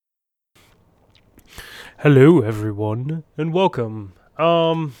Hello, everyone, and welcome.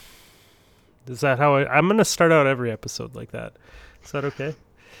 Is that how I'm gonna start out every episode like that? Is that okay?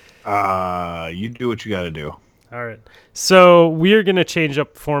 You do what you got to do. All right. So we are gonna change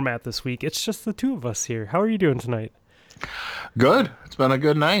up format this week. It's just the two of us here. How are you doing tonight? Good. It's been a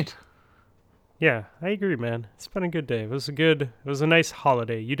good night. Yeah, I agree, man. It's been a good day. It was a nice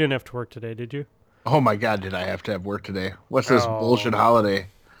holiday. You didn't have to work today, did you? Oh my God, did I have to have work today? What's this bullshit Oh, holiday?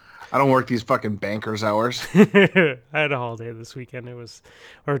 I don't work these fucking bankers hours. I had a holiday this weekend.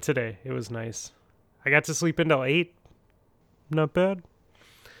 Or today. It was nice. I got to sleep until 8. Not bad.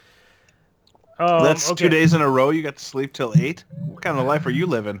 That's two Okay. days in a row. You got to sleep till 8. What kind of life are you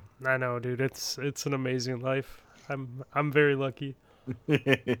living? I know, dude. It's an amazing life. I'm very lucky.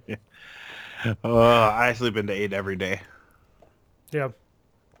 I sleep into 8 every day. Yeah.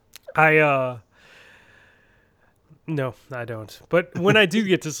 I No, I don't. But when I do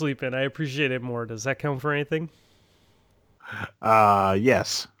get to sleep in, I appreciate it more. Does that count for anything?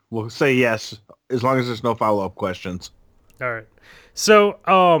 Yes. We'll say yes as long as there's no follow-up questions. All right. So,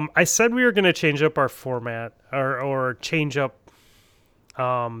 I said we were going to change up our format or change up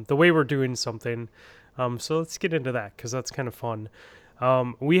the way we're doing something. So let's get into that cuz that's kind of fun.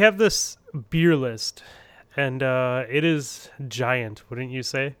 We have this beer list and it is giant, wouldn't you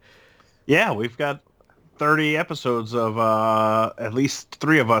say? Yeah, we've got 30 episodes of at least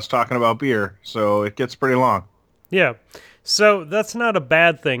 3 of us talking about beer, so it gets pretty long. Yeah. So that's not a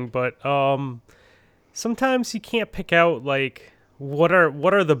bad thing, but sometimes you can't pick out like what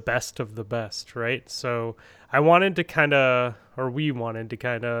are the best of the best, right? So I wanted to kind of or we wanted to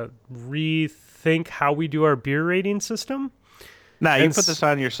kind of rethink how we do our beer rating system. Nah, you And put this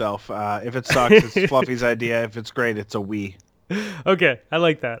on yourself. If it sucks, it's Fluffy's idea. If it's great, it's a we. okay, I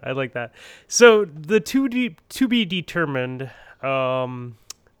like that. I like that. So the to be determined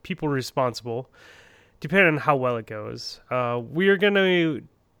people responsible depending on how well it goes. We are going to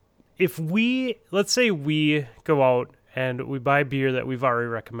if we let's say we go out and we buy beer that we've already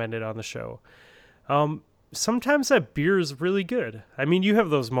recommended on the show. Sometimes that beer is really good. I mean, you have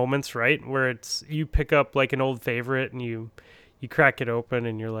those moments, right, where it's you pick up like an old favorite and you crack it open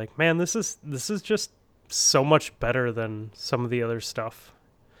and you're like, "Man, this is just so much better than some of the other stuff."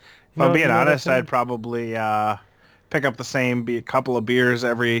 If I'm You being know that honest, I'd feeling? probably pick up the same couple of beers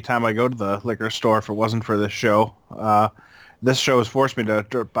every time I go to the liquor store if it wasn't for this show. This show has forced me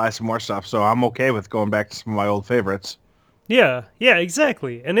to buy some more stuff, so I'm okay with going back to some of my old favorites. Yeah, yeah,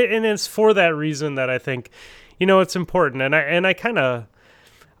 exactly. And it's for that reason that I think, it's important. And I kind of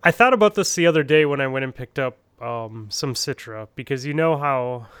I thought about this the other day when I went and picked up some Citra because you know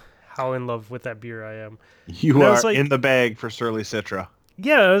how in love with that beer I am. And You I was are in like, the bag for Surly Citra.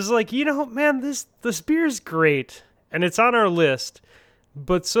 yeah, I was like, man, this beer is great and it's on our list,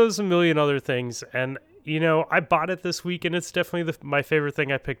 but so's a million other things. And I bought it this week, and it's definitely my favorite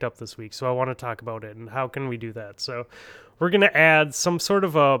thing I picked up this week. So I want to talk about it and how can we do that. So we're gonna add some sort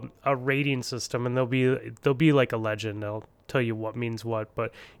of a rating system, and there'll be like a legend. They'll tell you what means what,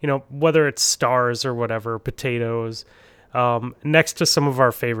 but whether it's stars or whatever, potatoes, next to some of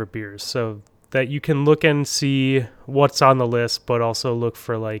our favorite beers, so that you can look and see what's on the list, but also look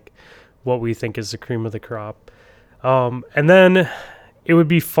for like what we think is the cream of the crop. And then it would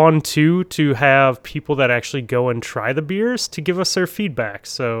be fun too to have people that actually go and try the beers to give us their feedback.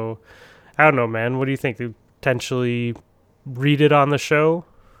 So I don't know, man. What do you think? They potentially read it on the show?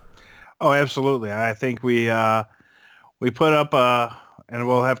 Oh, absolutely. I think we put up and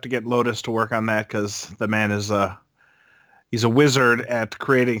we'll have to get Lotus to work on that because the man is he's a wizard at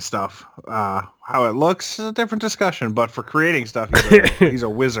creating stuff. How it looks is a different discussion, but for creating stuff, he's a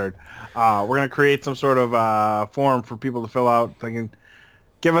wizard. We're gonna create some sort of form for people to fill out. They can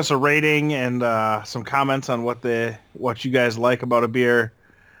give us a rating and some comments on what you guys like about a beer.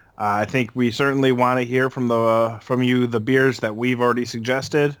 I think we certainly want to hear from you the beers that we've already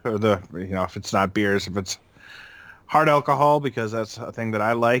suggested, or if it's not beers, if it's hard alcohol, because that's a thing that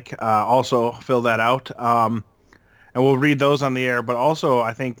I like. Also fill that out. And we'll read those on the air. But also,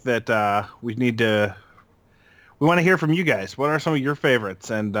 I think that we want to hear from you guys. What are some of your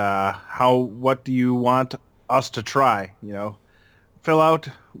favorites, and what do you want us to try? Fill out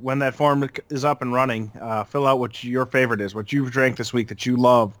when that form is up and running. Fill out what your favorite is, what you've drank this week that you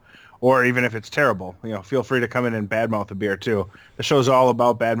love, or even if it's terrible. Feel free to come in and badmouth a beer too. The show's all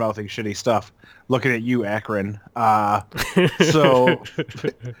about badmouthing shitty stuff. Looking at you, Akron. So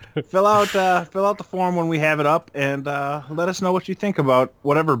fill out the form when we have it up, and let us know what you think about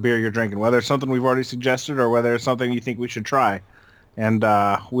whatever beer you're drinking, whether it's something we've already suggested or whether it's something you think we should try, and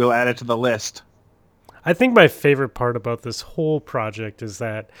we'll add it to the list. I think my favorite part about this whole project is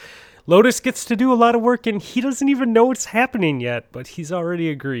that Lotus gets to do a lot of work and he doesn't even know it's happening yet, but he's already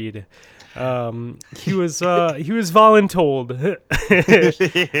agreed. He was voluntold.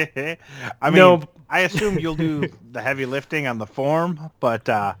 I mean, No, I assume you'll do the heavy lifting on the form, but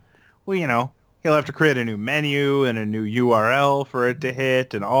well, he'll have to create a new menu and a new URL for it to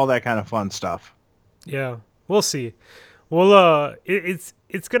hit and all that kind of fun stuff. yeah, we'll see. Well, it's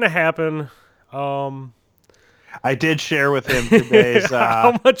gonna happen. I did share with him today's.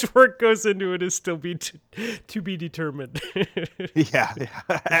 How much work goes into it is still to be determined. Yeah.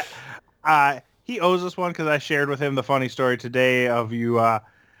 He owes us one because I shared with him the funny story today of you.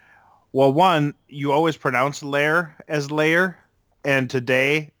 Well, one, you always pronounce lair as layer, and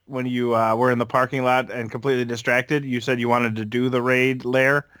today when you were in the parking lot and completely distracted, you said you wanted to do the raid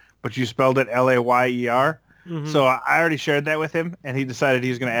lair, but you spelled it Layer. So I already shared that with him, and he decided he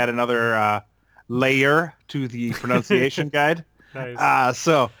was going to add another layer to the pronunciation guide. Nice.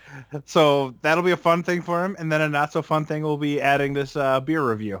 So that'll be a fun thing for him, and then a not so fun thing will be adding this beer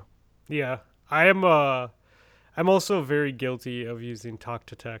review. Yeah, I'm also very guilty of using talk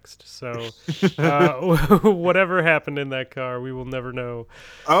to text. So whatever happened in that car, we will never know.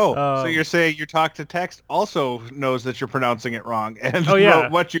 Oh, so you're saying your talk to text also knows that you're pronouncing it wrong and yeah.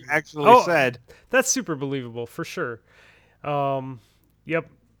 wrote what you actually said. That's super believable for sure. Yep,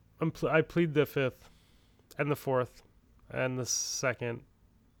 I plead the fifth, and the fourth, and the second.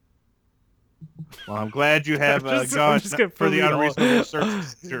 Well, I'm glad you have I'm gone just gonna for the plead all- unreasonable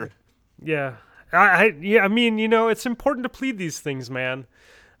search. Yeah. I mean, it's important to plead these things, man.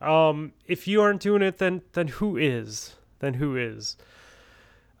 If you aren't doing it, then who is? Then who is?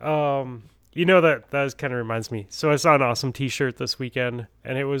 That kind of reminds me. So I saw an awesome T-shirt this weekend,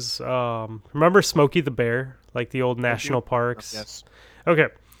 and it was remember Smokey the Bear, like the old national parks. Yes. Okay,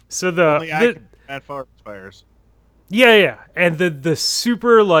 so Only I can add forest fires. yeah, and the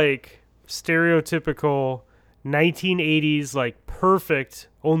super like stereotypical 1980s like perfect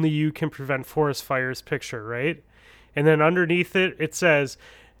only you can prevent forest fires picture, right? And then underneath it says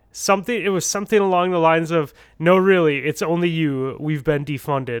something along the lines of no really, it's only you, we've been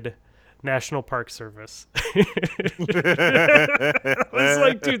defunded, National Park Service. I was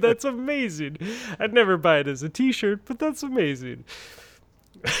like, dude, that's amazing. I'd never buy it as a t-shirt, but that's amazing.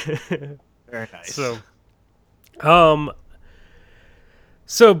 Very nice.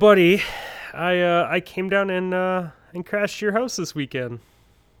 So buddy, I came down and crashed your house this weekend.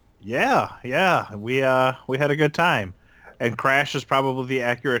 Yeah. We had a good time, and crash is probably the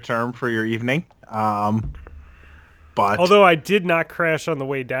accurate term for your evening. But although I did not crash on the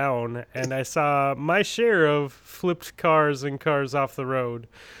way down, and I saw my share of flipped cars and cars off the road.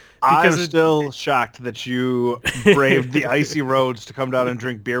 I'm still shocked that you braved the icy roads to come down and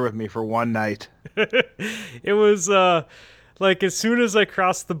drink beer with me for one night. It was like as soon as I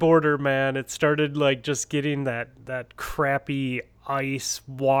crossed the border, man, it started like just getting that crappy ice,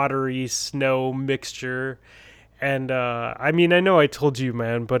 watery snow mixture. And I mean, I know I told you,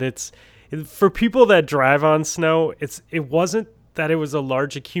 man, but for people that drive on snow, it wasn't that it was a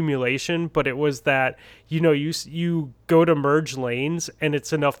large accumulation, but it was that you go to merge lanes and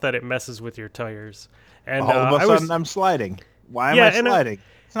it's enough that it messes with your tires. And all of a sudden I'm sliding. Why am I sliding?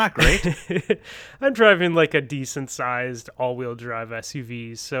 It's not great. I'm driving like a decent sized all-wheel drive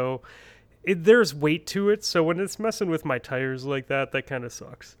SUV, so there's weight to it. So when it's messing with my tires like that kind of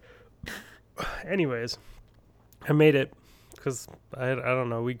sucks. Anyways, I made it because I don't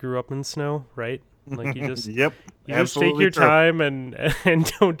know. We grew up in snow, right? Like you just yep, you just take your time and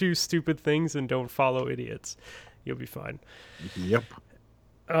don't do stupid things and don't follow idiots. You'll be fine. Yep.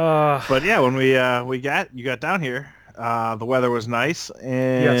 But yeah, when you got down here, the weather was nice,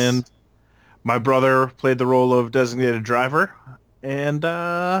 and Yes. my brother played the role of designated driver, and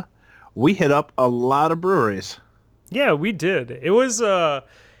we hit up a lot of breweries. Yeah, we did. It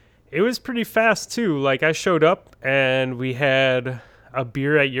was pretty fast too. Like I showed up and we had a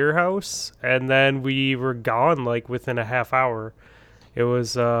beer at your house, and then we were gone like within a half hour. It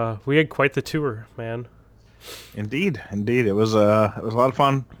was we had quite the tour, man. Indeed. It was a lot of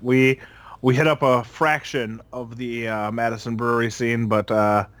fun. We hit up a fraction of the Madison brewery scene, but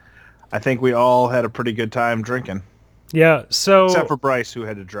I think we all had a pretty good time drinking. Yeah, so Except for Bryce, who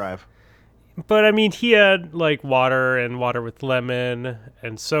had to drive. but I mean, he had like water and water with lemon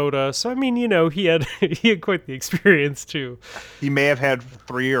and soda. So I mean, he had he had quite the experience too. He may have had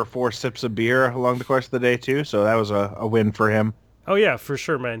 3 or 4 sips of beer along the course of the day too, so that was a win for him. Oh yeah, for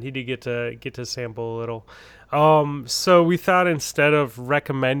sure, man. He did get to sample a little. So we thought instead of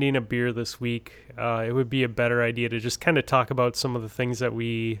recommending a beer this week, it would be a better idea to just kind of talk about some of the things that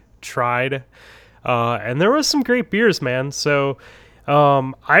we tried. And there was some great beers, man. So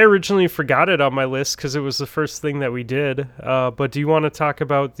I originally forgot it on my list because it was the first thing that we did. But do you want to talk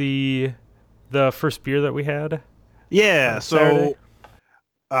about the first beer that we had Yeah, on Saturday? so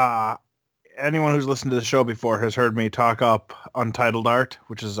uh, anyone who's listened to the show before has heard me talk up Untitled Art,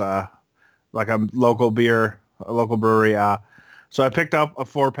 which is like a local beer, a local brewery. So I picked up a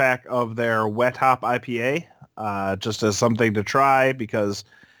 4-pack of their Wet Hop IPA just as something to try because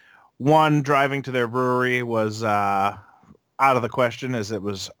one, driving to their brewery was out of the question as it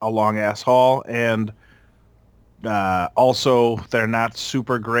was a long ass haul, and also they're not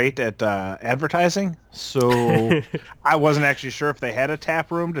super great at advertising. So I wasn't actually sure if they had a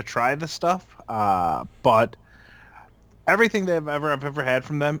tap room to try this stuff, but everything I've ever had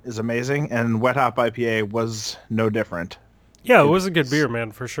from them is amazing, and Wet Hop IPA was no different. Yeah, it It was a good was, beer,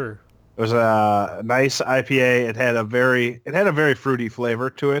 man, for sure. it was a nice IPA. It had a very fruity flavor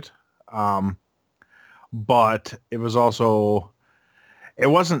to it, um, but it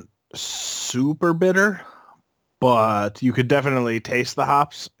wasn't super bitter, but you could definitely taste the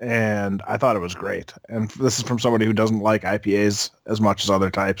hops, and I thought it was great. And this is from somebody who doesn't like IPAs as much as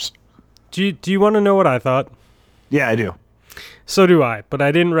other types. Do you want to know what I thought? Yeah, I do. So do I, but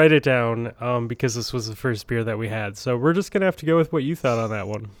I didn't write it down because this was the first beer that we had. So we're just gonna have to go with what you thought on that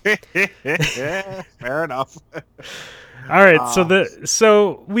one. Fair enough. All right, Uh,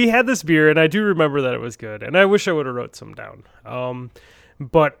 so we had this beer, and I do remember that it was good, and I wish I would have wrote some down.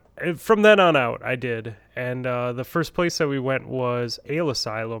 But from then on out, I did, and the first place that we went was Ale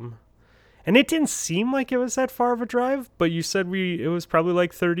Asylum, and it didn't seem like it was that far of a drive, but you said it was probably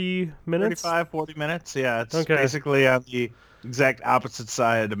like 30 minutes. 35, 40 minutes. Yeah, it's Okay. basically on the exact opposite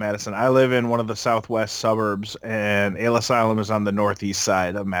side of Madison. I live in one of the southwest suburbs, and Ale Asylum is on the northeast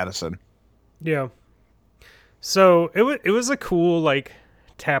side of Madison. Yeah. So it was a cool like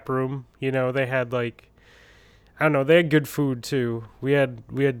tap room. You know, they had like I don't know, they had good food too.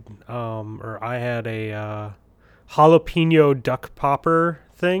 Or I had a jalapeno duck popper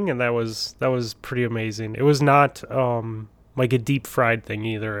thing, and that was pretty amazing. It was not like a deep fried thing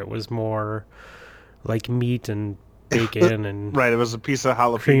either. It was more like meat and bacon and Right, it was a piece of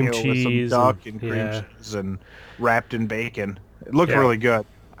cream jalapeno with some cheese and duck and cream yeah. cheese and wrapped in bacon. It looked Yeah. really good.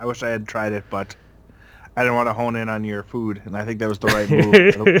 I wish I had tried it, but I didn't want to hone in on your food, and I think that was the right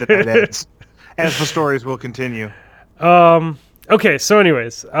move. As the stories will continue. Okay, so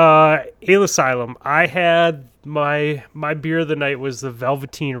anyways, Ale Asylum. I had my beer of the night was the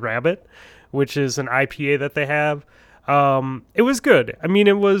Velveteen Rabbit, which is an IPA that they have. It was good. I mean,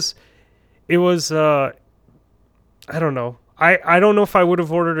 it was I don't know. I don't know if I would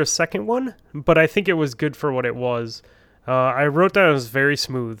have ordered a second one, but I think it was good for what it was. I wrote down it was very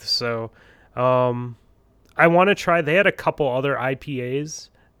smooth, so um I want to try. They had a couple other IPAs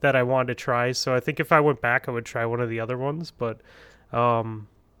that I wanted to try, so I think if I went back, I would try one of the other ones. But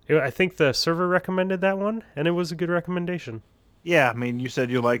I think the server recommended that one, and it was a good recommendation. Yeah, I mean, you said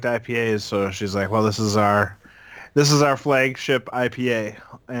you liked IPAs, so she's like, "Well, this is our flagship IPA,"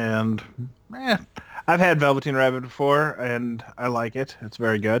 and eh, I've had Velveteen Rabbit before, and I like it. It's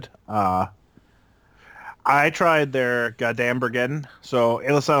very good. I tried their Goddamn Burgeddon. So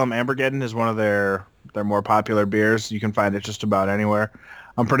Ale Asylum Ambergeddon is one of their more popular beers. You can find it just about anywhere.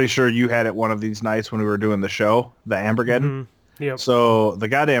 I'm pretty sure you had it one of these nights when we were doing the show, the Ambergeddon. Hmm. Yep. So the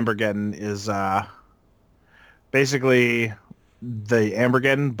Goddamn Burgeddon is basically the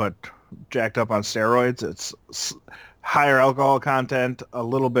Ambergeddon, but jacked up on steroids. It's higher alcohol content, a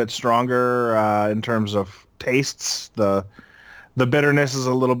little bit stronger in terms of tastes. The bitterness is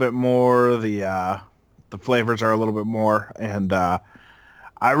a little bit more. The flavors are a little bit more, and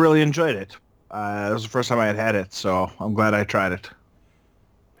I really enjoyed it. It was the first time I had had it, so I'm glad I tried it.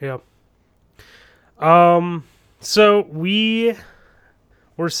 Yep. So we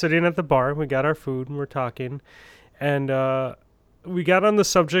were sitting at the bar. We got our food and we're talking, and we got on the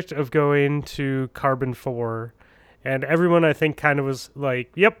subject of going to Carbon 4, and everyone I think kind of was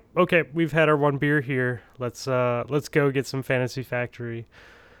like, "Yep, okay, we've had our one beer here. Let's go get some Fantasy Factory."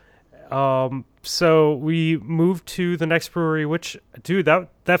 So we moved to the next brewery, which, dude,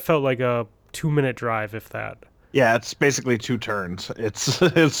 that felt like a 2 minute drive, if that. Yeah, it's basically two turns. It's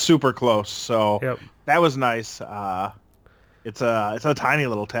it's super close, so Yep. that was nice. It's a tiny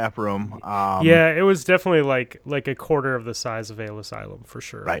little tap room. Yeah, it was definitely like a quarter of the size of Ale Asylum for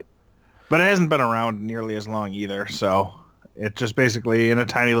sure. Right, but it hasn't been around nearly as long either. So it's just basically in a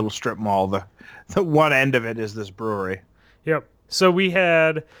tiny little strip mall. The one end of it is this brewery. Yep. So we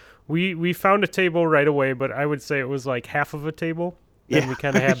found a table right away, but I would say it was like half of a table. and Yeah. we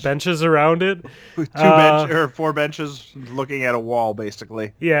kind of had benches around it. Two bench Uh, or four benches looking at a wall,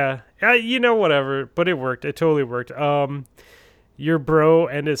 basically. yeah, whatever, but it worked. It totally worked. Your bro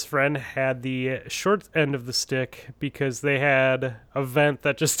and his friend had the short end of the stick because they had a vent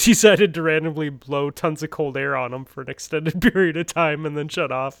that just decided to randomly blow tons of cold air on them for an extended period of time and then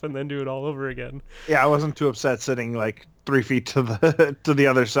shut off and then do it all over again. Yeah, I wasn't too upset sitting like 3 feet to the to the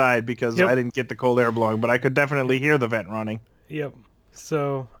other side because Yep. I didn't get the cold air blowing, but I could definitely hear the vent running. Yep.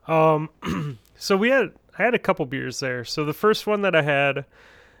 So, so I had a couple beers there. So the first one that I had,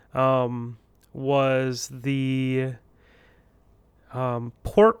 was the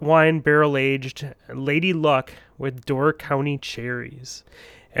port wine barrel aged Lady Luck with Door County cherries.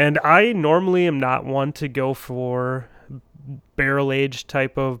 And I normally am not one to go for barrel aged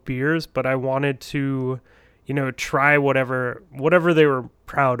type of beers, but I wanted to, try whatever they were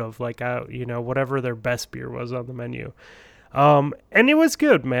proud of, like whatever their best beer was on the menu. And it was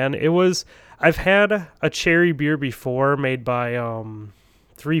good, man. I've had a cherry beer before made by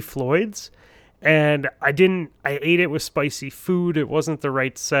Three Floyds, and I ate it with spicy food. It wasn't the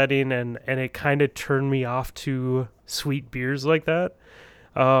right setting, and it kind of turned me off to sweet beers like that.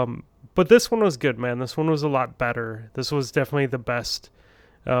 But this one was good, man. This one was a lot better. This was definitely the best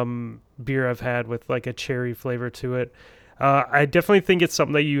beer I've had with like a cherry flavor to it. I definitely think it's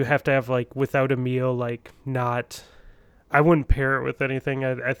something that you have to have like without a meal, like not. I wouldn't pair it with anything.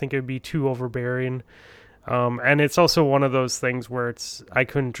 I think it would be too overbearing. And it's also one of those things where I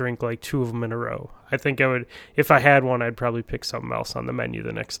couldn't drink like two of them in a row. I think I would, if I had one, I'd probably pick something else on the menu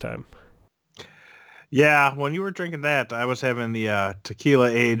the next time. Yeah, when you were drinking that, I was having the tequila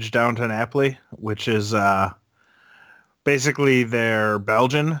aged Downton Apply, which is basically their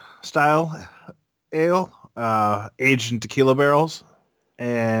Belgian style ale, aged in tequila barrels,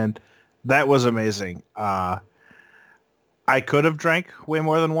 and that was amazing. I could have drank way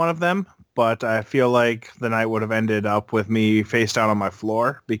more than one of them, but I feel like the night would have ended up with me face down on my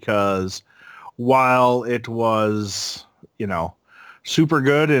floor because while it was, super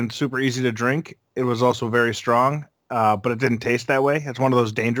good and super easy to drink, it was also very strong, but it didn't taste that way. It's one of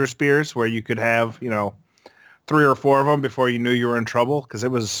those dangerous beers where you could have, three or four of them before you knew you were in trouble because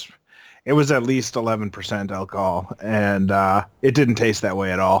it was at least 11% alcohol, and it didn't taste that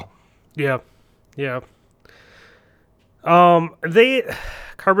way at all. Yeah. Yeah. They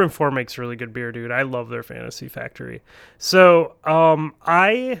Carbon 4 makes really good beer, dude. I love their Fantasy Factory. So,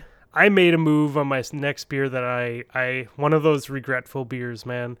 I made a move on my next beer that I one of those regretful beers,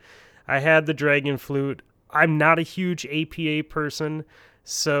 man. I had the Dragon Flute. I'm not a huge APA person,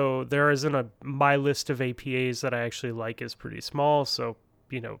 so there isn't my list of APAs that I actually like is pretty small, so,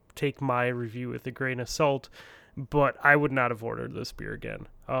 take my review with a grain of salt, but I would not have ordered this beer again.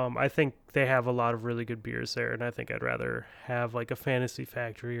 I think they have a lot of really good beers there, and I think I'd rather have like a Fantasy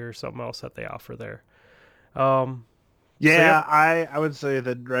Factory or something else that they offer there. Um, so Yeah, I would say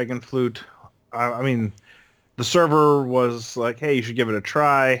the Dragon Flute. I mean, the server was like, "Hey, you should give it a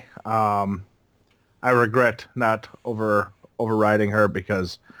try." I regret not overriding her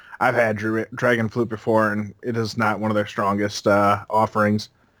because I've had Dragon Flute before, and it is not one of their strongest offerings.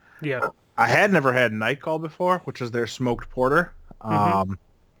 yeah. I had never had Nightcall before, which is their smoked porter. Mm-hmm.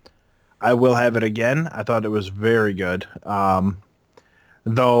 I will have it again. I thought it was very good.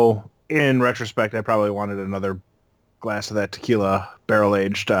 Though in retrospect, I probably wanted another glass of that tequila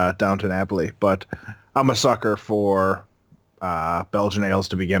barrel-aged Downton Apply, but I'm a sucker for Belgian ales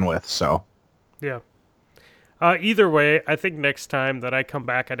to begin with, so. Yeah. Either way, I think next time that I come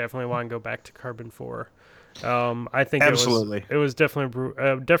back, I definitely want to go back to Carbon 4. I think Absolutely. it was definitely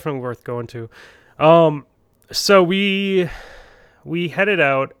definitely worth going to. So we headed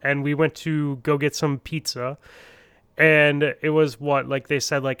out and we went to go get some pizza, and it was what, like they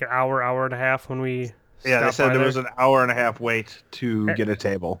said, like an hour and a half when we Yeah, they stopped said by there there. was an hour and a half wait to get a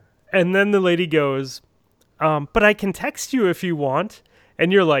table. And then the lady goes, but I can text you if you want.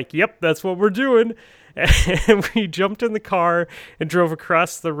 And you're like, yep, that's what we're doing. And we jumped in the car and drove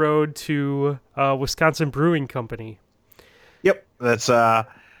across the road to Wisconsin Brewing Company. Yep, that's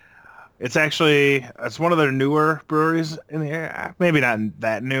it's one of their newer breweries in the area. Maybe not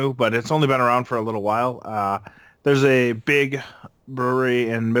that new, but it's only been around for a little while. There's a big brewery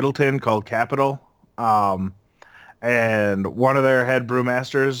in Middleton called Capital, and one of their head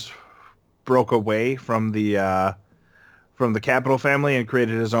brewmasters broke away from the Capital family and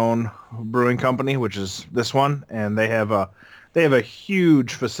created his own brewing company, which is this one, and they have a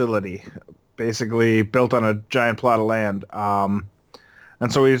huge facility, basically built on a giant plot of land.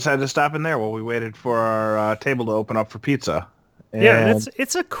 And so we decided to stop in there while we waited for our table to open up for pizza. Yeah, and And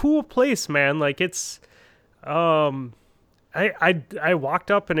it's a cool place, man. Like um I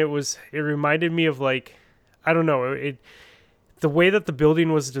walked up and it reminded me of like, I don't know, the way that the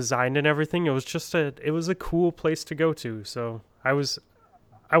building was designed and everything. It was a cool place to go to. So I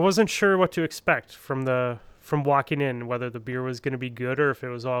wasn't sure what to expect from walking in, whether the beer was going to be good or if it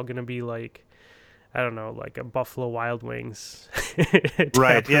was all going to be like, I don't know, like a Buffalo Wild Wings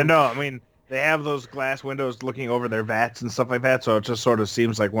Right. tap Yeah, room. no, I mean, they have those glass windows looking over their vats and stuff like that, so it just sort of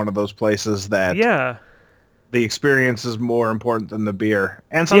seems like one of those places that Yeah, the experience is more important than the beer.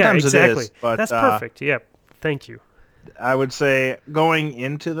 And yeah, sometimes it exactly. is, but That's perfect. Yep. Thank you. I would say going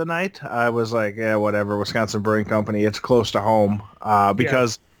into the night, I was like, yeah, whatever, Wisconsin Brewing Company, it's close to home, Yeah.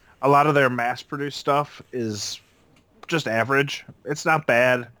 because a lot of their mass-produced stuff is just average. It's not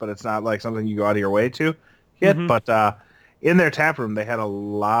bad, but it's not like something you go out of your way to get. Mm-hmm. But in their tap room, they had a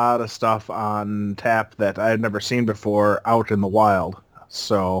lot of stuff on tap that I had never seen before out in the wild.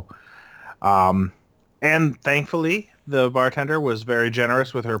 So, um, and thankfully, the bartender was very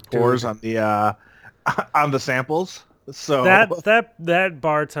generous with her pours Dude, on the on the samples. So, that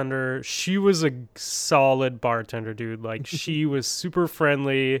bartender, she was a solid bartender, dude. Like she was super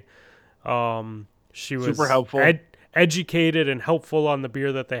friendly. She super was helpful. educated and helpful on the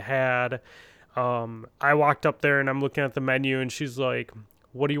beer that they had. I walked up there and I'm looking at the menu and she's like,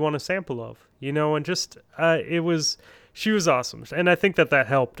 "What do you want a sample of?" And just it was she was awesome, and I think that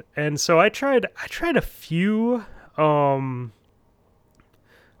helped. And so I tried a few um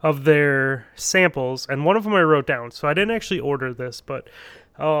of their samples, and one of them I wrote down. So I didn't actually order this, but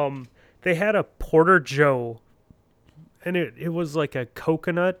they had a Porter Joe, and it was like a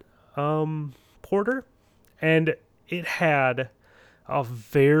coconut porter, and it had a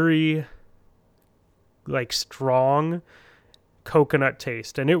very like strong coconut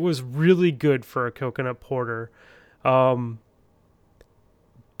taste, and it was really good for a coconut porter. Um,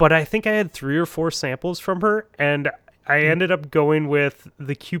 but I think I had 3 or 4 samples from her, and I ended up going with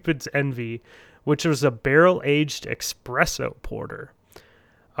the Cupid's Envy, which was a barrel aged espresso porter.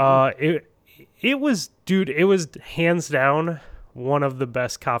 It was, dude, it was hands down one of the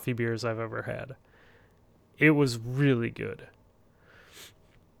best coffee beers I've ever had. It was really good.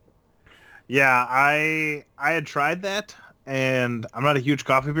 Yeah, I had tried that, and I'm not a huge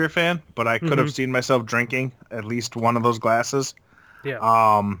coffee beer fan, but I could Mm-hmm. have seen myself drinking at least one of those glasses. Yeah.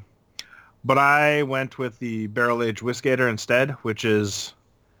 Um, but I went with the barrel aged Whiskater instead, which is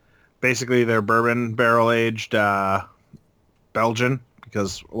basically their bourbon barrel aged Belgian,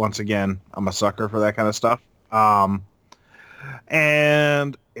 because once again, I'm a sucker for that kind of stuff. Um,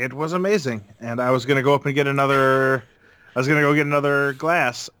 and it was amazing. And I was gonna go up and get another. I was gonna go get another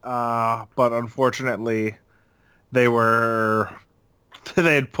glass, but unfortunately, they were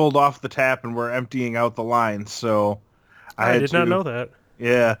they had pulled off the tap and were emptying out the line. So I I had did not to, know that.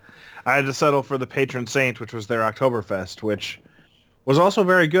 yeah, I had to settle for the patron saint, which was their Oktoberfest, which was also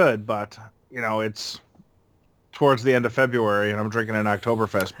very good. But it's towards the end of February, and I'm drinking an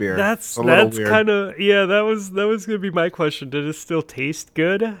Oktoberfest beer. It's That's a little that's weird. kind of yeah. That was gonna be my question. Did it still taste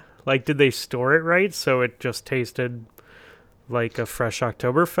good? Like, did they store it right so it just tasted like a fresh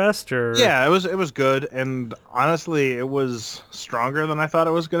Oktoberfest? Or Yeah, it was good, and honestly, it was stronger than I thought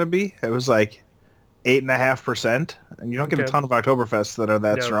it was going to be. It was like 8.5%, and you don't get a okay, ton of Oktoberfests that are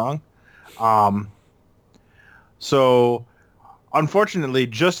that no. strong. Um, so unfortunately,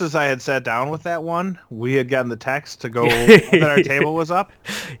 just as I had sat down with that one, we had gotten the text to go that our table was up.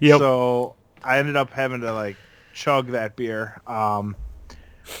 Yep. So I ended up having to like chug that beer.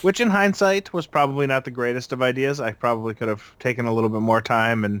 Which in hindsight was probably not the greatest of ideas. I probably could have taken a little bit more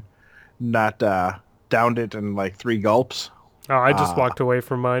time and not downed it in like 3 gulps. Oh, I just Uh, walked away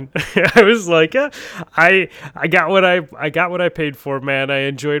from mine. I was like, I got what I got what I paid for, man. I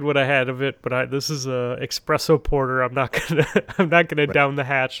enjoyed what I had of it, but this is a espresso porter. I'm not gonna I'm not gonna but down the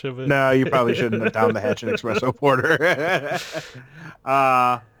hatch of it. no, you probably shouldn't have downed the hatch in espresso porter.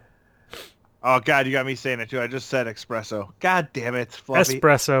 uh, oh God, you got me saying it too. I just said espresso. God damn it, Fluffy.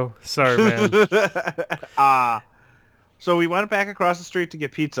 Espresso. Sorry, man. uh, so we went back across the street to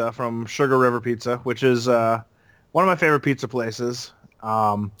get pizza from Sugar River Pizza, which is one of my favorite pizza places.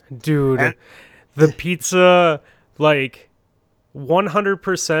 And Dude, the pizza, like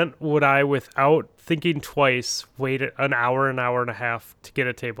 100% would I, without thinking twice, wait an hour and a half to get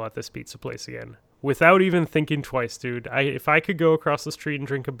a table at this pizza place again. Without even thinking twice, dude. If I could go across the street and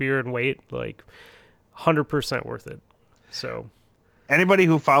drink a beer and wait, like 100% worth it. So, anybody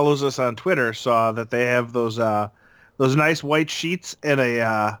who follows us on Twitter saw that they have those nice white sheets and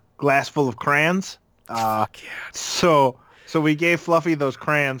a glass full of crayons. Uh, fuck yeah. so so we gave Fluffy those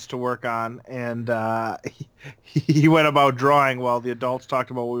crayons to work on, and he went about drawing while the adults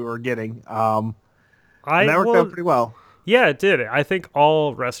talked about what we were getting. And I that worked out well, pretty well. Yeah, it did. I think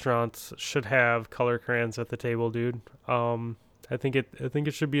all restaurants should have color crayons at the table, dude. I think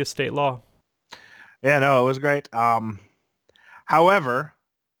it should be a state law. Yeah, no, it was great. However,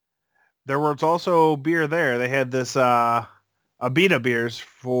 there was also beer there. They had this Abita beers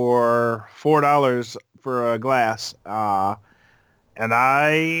for $4 for a glass. And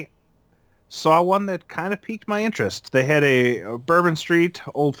I saw one that kind of piqued my interest. They had a Bourbon Street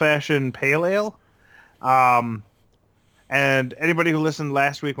Old Fashioned Pale Ale. Um, and anybody who listened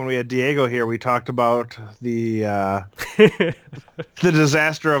last week when we had Diego here, we talked about the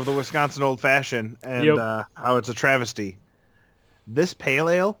disaster of the Wisconsin Old Fashioned and Yep. how it's a travesty. This pale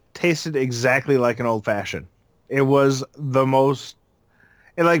ale tasted exactly like an old fashioned. It was the most.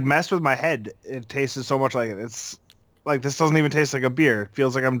 It like messed with my head. It tasted so much like it. It's like this doesn't even taste like a beer. It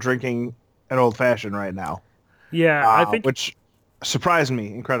feels like I'm drinking an old fashioned right now, Yeah, I think which surprised me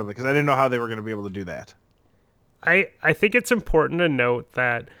incredibly because I didn't know how they were going to be able to do that. I think it's important to note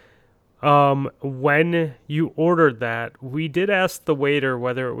that when you ordered that, we did ask the waiter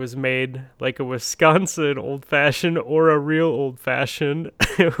whether it was made like a Wisconsin old fashioned or a real old fashioned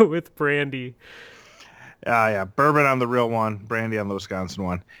with brandy. Yeah, bourbon on the real one, brandy on the Wisconsin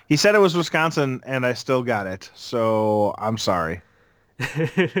one. He said it was Wisconsin, and I still got it. So I'm sorry.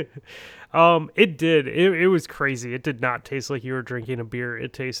 It did. It was crazy. It did not taste like you were drinking a beer.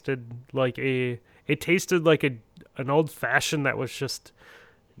 It tasted like an old fashioned that was just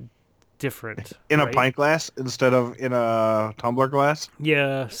different, In a right? pint glass instead of in a tumbler glass.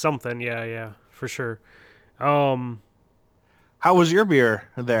 Yeah, something. Yeah, yeah, for sure. Um, How was your beer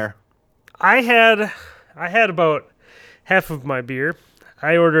there? I had I had about half of my beer.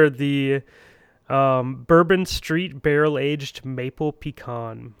 I ordered the Bourbon Street Barrel Aged Maple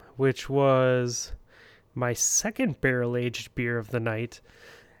Pecan, which was my second barrel aged beer of the night.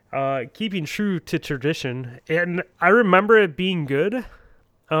 Keeping true to tradition, and I remember it being good.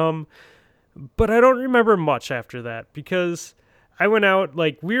 Um, but I don't remember much after that because I went out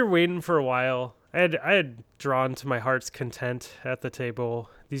like we were waiting for a while. I had drawn to my heart's content at the table.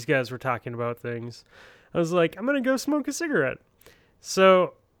 These guys were talking about things. I was like, I'm gonna go smoke a cigarette.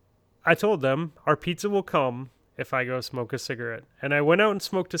 So I told them our pizza will come if I go smoke a cigarette. And I went out and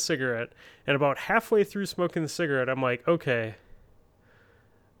smoked a cigarette. And about halfway through smoking the cigarette, I'm like, okay,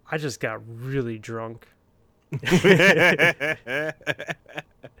 I just got really drunk.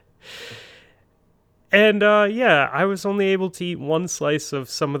 And yeah, I was only able to eat one slice of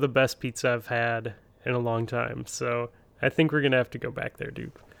some of the best pizza I've had in a long time. So I think we're gonna have to go back there,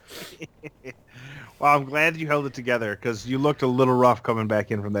 dude. Well, I'm glad you held it together because you looked a little rough coming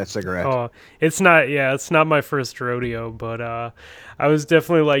back in from that cigarette. Oh, it's not. Yeah, it's not my first rodeo, but I was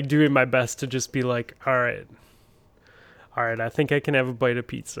definitely like doing my best to just be like, all right. I think I can have a bite of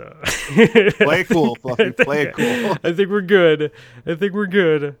pizza. Play it cool, Fluffy. Play it cool. I think we're good. I think we're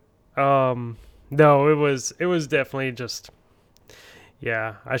good. Um, no, it was definitely just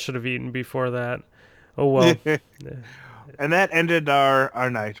yeah. I should have eaten before that. Oh well. And that ended our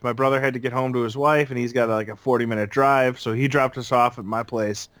night. My brother had to get home to his wife, and he's got like a 40-minute drive, so he dropped us off at my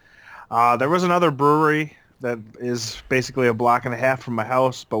place. There was another brewery that is basically a block and a half from my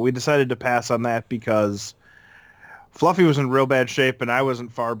house, but we decided to pass on that because Fluffy was in real bad shape, and I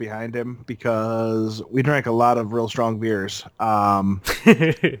wasn't far behind him because we drank a lot of real strong beers.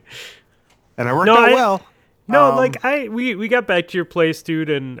 And it worked no, out I well. no Um, like we got back to your place, dude,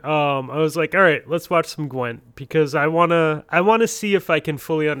 and I was like, all right, let's watch some Gwent because I wanna see if I can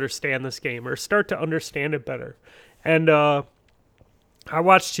fully understand this game or start to understand it better, and I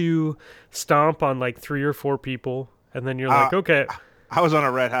watched you stomp on like 3 or 4 people, and then you're uh, like, okay, I was on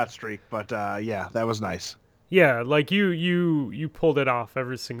a red hot streak, but yeah, that was nice. yeah, like you pulled it off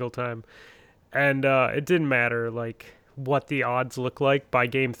every single time, and it didn't matter like what the odds look like by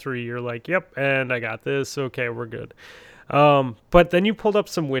game 3. You're like, yep, and I got this. Okay, we're good. But then you pulled up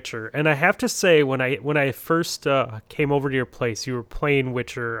some Witcher, and I have to say, when I first came over to your place, you were playing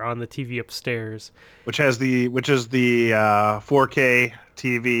Witcher on the TV upstairs. Which is the 4K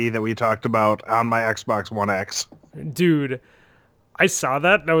TV that we talked about on my Xbox One X. Dude, I saw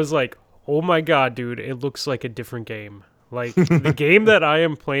that and I was like, oh my god, dude, it looks like a different game. Like the game that I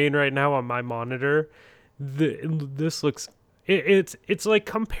am playing right now on my monitor, this looks it's like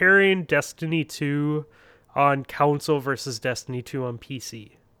comparing Destiny 2 on console versus Destiny 2 on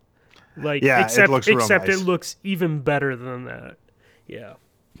PC. Like Yeah, it looks real except it nice. looks even better than that. Yeah.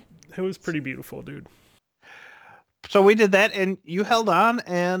 It was pretty beautiful, dude. So we did that, and you held on,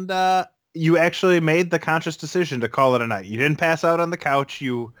 and you actually made the conscious decision to call it a night. You didn't pass out on the couch.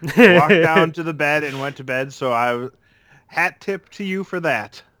 You walked down to the bed and went to bed. So hat tip to you for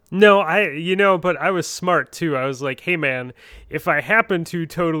that. No, but I was smart too. I was like, hey man, if I happen to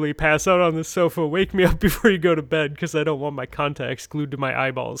totally pass out on the sofa, wake me up before you go to bed because I don't want my contacts glued to my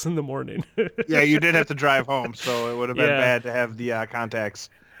eyeballs in the morning. Yeah, you did have to drive home, so it would have been Yeah. bad to have the contacts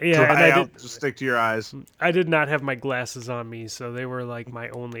Yeah, and dry out to stick to your eyes. I did not have my glasses on me, so they were like my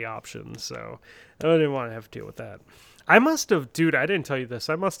only option. So I didn't want to have to deal with that. I must have, dude, I didn't tell you this.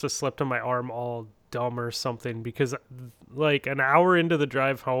 I must have slept on my arm all dumb or something because like an hour into the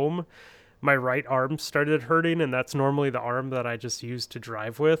drive home, my right arm started hurting, and that's normally the arm that I just use to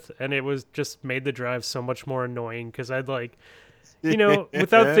drive with, and it was just made the drive so much more annoying because I'd like,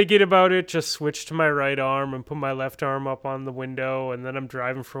 without thinking about it, just switch to my right arm and put my left arm up on the window, and then I'm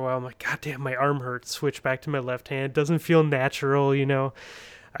driving for a while. I'm like, God damn, my arm hurts. Switch back to my left hand. Doesn't feel natural. I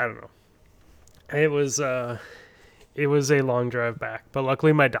don't know. It was a long drive back, but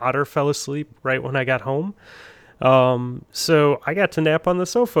luckily my daughter fell asleep right when I got home. So I got to nap on the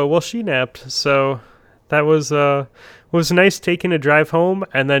sofa while she napped. So that was nice taking a drive home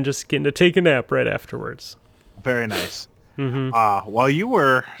and then just getting to take a nap right afterwards. Very nice. Mm-hmm. While you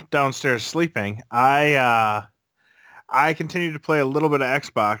were downstairs sleeping, I continued to play a little bit of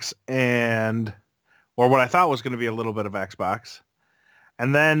Xbox or what I thought was going to be a little bit of Xbox.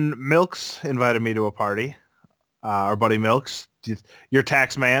 And then Milks invited me to a party. Our buddy Milks, your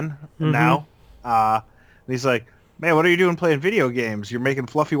tax man now. And he's like, man, what are you doing playing video games? You're making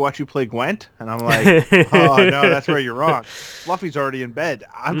Fluffy watch you play Gwent? And I'm like, oh, no, that's where you're wrong. Fluffy's already in bed.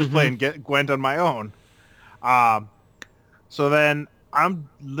 I'm just playing Gwent on my own. So then I'm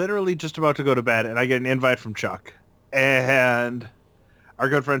literally just about to go to bed, and I get an invite from Chuck. And our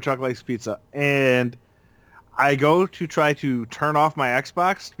good friend Chuck likes pizza. And I go to try to turn off my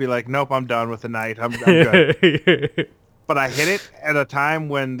Xbox to be like, nope, I'm done with the night. I'm good. But I hit it at a time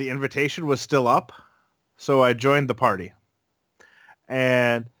when the invitation was still up. So I joined the party.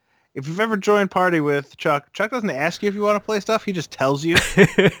 And if you've ever joined party with Chuck doesn't ask you if you want to play stuff. He just tells you.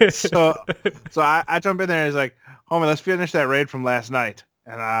 so I jump in there and he's like, homie, let's finish that raid from last night.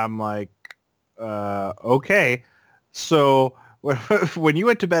 And I'm like, okay. So when you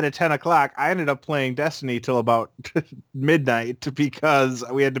went to bed at 10 o'clock, I ended up playing Destiny till about midnight because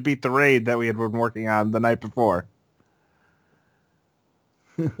we had to beat the raid that we had been working on the night before.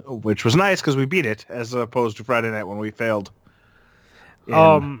 Which was nice because we beat it as opposed to Friday night when we failed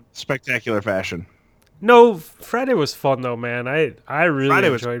in spectacular fashion. No, Friday was fun though, man. I really Friday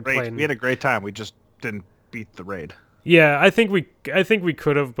enjoyed was great. playing. We had a great time. We just didn't beat the raid. Yeah, I think we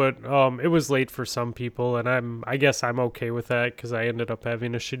could have, but it was late for some people, and I guess I'm okay with that because I ended up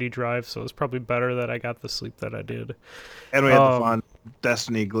having a shitty drive, so it's probably better that I got the sleep that I did. And we had the fun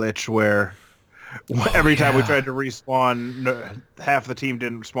Destiny glitch where every time we tried to respawn, half the team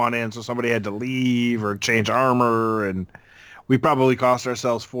didn't spawn in, so somebody had to leave or change armor, and we probably cost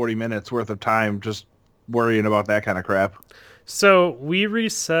ourselves 40 minutes worth of time just worrying about that kind of crap. So we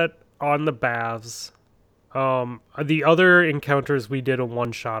reset on the baths. The other encounters we did a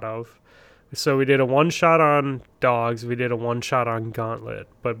one-shot of. So we did a one-shot on dogs, we did a one-shot on Gauntlet,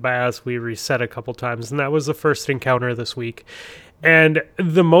 but baths we reset a couple times, and that was the first encounter this week. And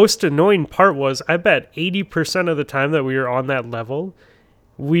the most annoying part was, I bet 80% of the time that we were on that level,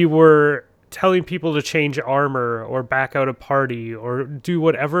 we were telling people to change armor or back out a party or do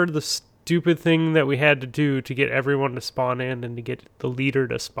whatever the stupid thing that we had to do to get everyone to spawn in and to get the leader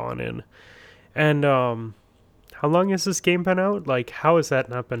to spawn in. And how long has this game been out? Like, how has that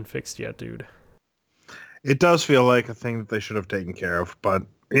not been fixed yet, dude? It does feel like a thing that they should have taken care of, but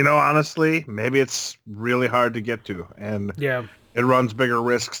honestly, maybe it's really hard to get to, and yeah, it runs bigger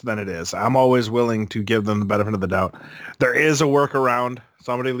risks than it is. I'm always willing to give them the benefit of the doubt. There is a workaround.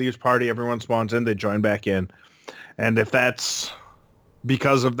 Somebody leaves party, everyone spawns in, they join back in. And if that's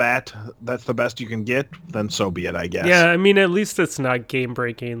because of that, that's the best you can get, then so be it, I guess. Yeah, I mean, at least it's not game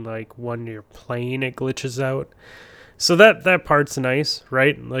breaking. Like when you're playing, it glitches out. So that part's nice,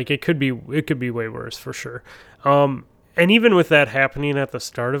 right? Like it could be way worse for sure. And even with that happening at the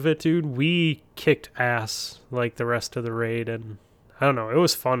start of it, dude, we kicked ass like the rest of the raid, and I don't know, it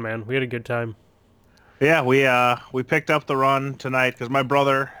was fun, man. We had a good time. Yeah, we picked up the run tonight because my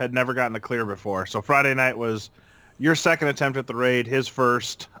brother had never gotten a clear before. So Friday night was your second attempt at the raid, his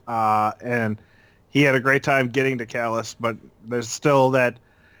first, and he had a great time getting to Callus, but there's still that,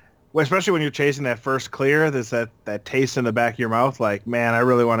 especially when you're chasing that first clear, there's that taste in the back of your mouth, like, man, I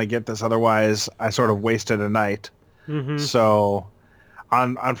really want to get this, otherwise I sort of wasted a night. Mm-hmm. So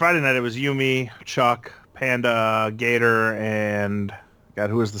on Friday night, it was Yumi, Chuck, Panda, Gator, and God,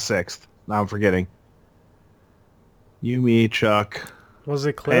 who was the sixth? Now I'm forgetting. Yumi, Chuck. Was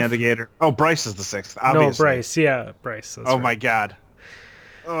it Cliff? Panda, Gator. Oh, Bryce is the sixth, obviously. No, Bryce. Yeah, Bryce. Oh, right. My God.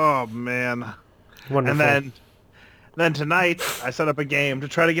 Oh man. And Wonderful. then tonight I set up a game to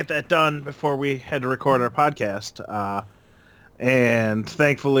try to get that done before we had to record our podcast. And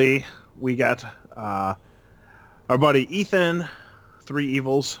thankfully we got our buddy Ethan, Three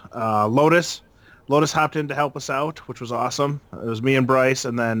Evils, Lotus hopped in to help us out, which was awesome. It was me and Bryce,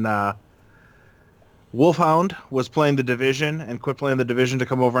 and then Wolfhound was playing the Division and quit playing the Division to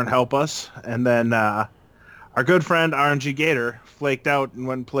come over and help us. And then our good friend RNG Gator flaked out and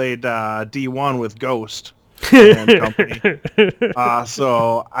went and played D1 with Ghost and company.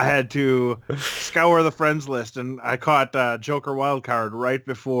 So I had to scour the friends list, and I caught Joker Wildcard right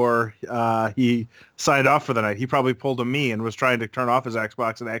before he signed off for the night. He probably pulled a me and was trying to turn off his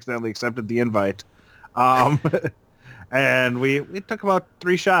Xbox and accidentally accepted the invite. And we took about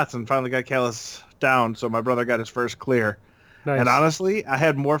 3 shots and finally got Callus down, so my brother got his first clear. Nice. And honestly, I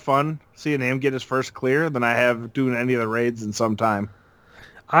had more fun seeing him get his first clear than I have doing any of the raids in some time.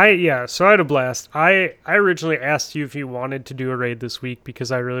 So I had a blast. I originally asked you if you wanted to do a raid this week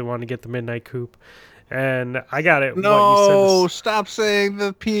because I really wanted to get the Midnight Coop, and I got it. No, stop saying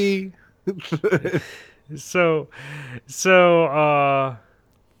the P. So I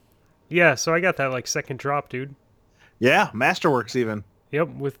got that like second drop, dude. Yeah, Masterworks even. Yep,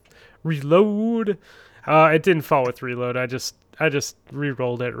 with reload. It didn't fall with reload. I just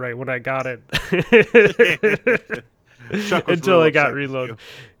re-rolled it right when I got it. Until I got reload.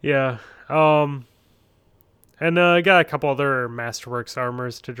 Yeah. And I got a couple other Masterworks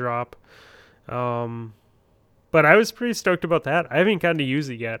armors to drop. But I was pretty stoked about that. I haven't gotten to use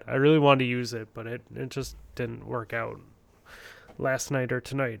it yet. I really wanted to use it, but it just didn't work out last night or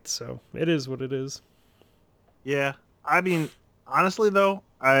tonight. So it is what it is. Yeah. I mean, honestly though,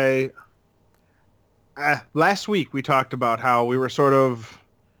 last week we talked about how we were sort of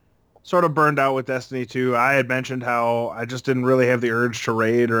burned out with Destiny 2. I had mentioned how I just didn't really have the urge to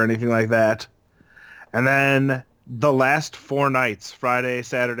raid or anything like that. And then the last 4 nights, Friday,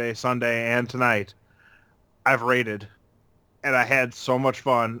 Saturday, Sunday, and tonight, I've raided. And I had so much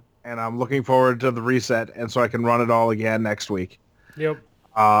fun, and I'm looking forward to the reset, and so I can run it all again next week. Yep.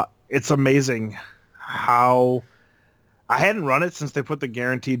 It's amazing how... I hadn't run it since they put the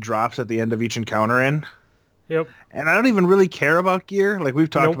guaranteed drops at the end of each encounter in. Yep. And I don't even really care about gear. Like, we've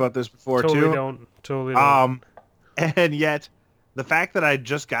talked about this before, too. Totally don't. And yet, the fact that I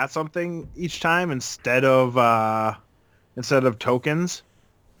just got something each time instead of tokens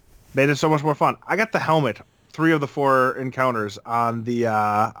made it so much more fun. I got the helmet 3 of the 4 encounters on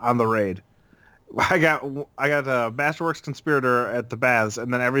the raid. I got a Masterworks Conspirator at the baths,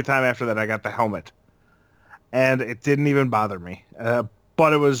 and then every time after that I got the helmet. And it didn't even bother me.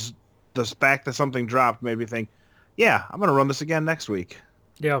 But it was the fact that something dropped made me think, yeah, I'm going to run this again next week.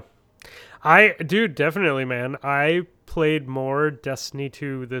 Yeah. Dude, definitely, man. I played more Destiny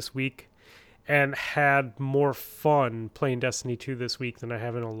 2 this week and had more fun playing Destiny 2 this week than I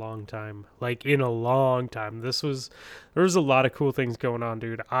have in a long time. Like, in a long time. There was a lot of cool things going on,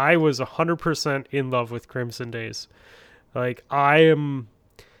 dude. I was 100% in love with Crimson Days. Like, I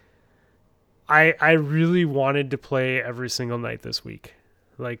really wanted to play every single night this week.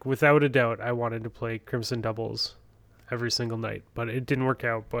 Like, without a doubt, I wanted to play Crimson Doubles every single night, but it didn't work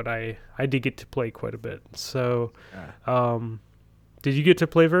out. But I did get to play quite a bit. So, did you get to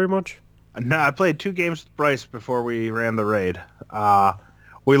play very much? No, I played 2 games with Bryce before we ran the raid.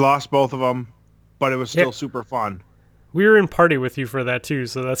 We lost both of them, but it was still super fun. We were in party with you for that too,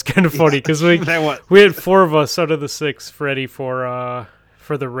 so that's kind of funny because we had 4 of us out of the 6 ready for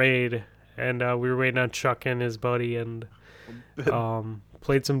the raid. And we were waiting on Chuck and his buddy, and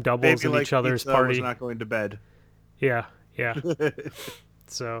played some doubles in each other's party. Was not going to bed. Yeah.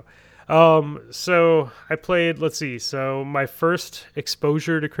 So I played. Let's see. So my first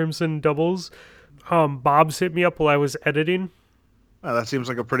exposure to Crimson Doubles, Bob's hit me up while I was editing. Well, that seems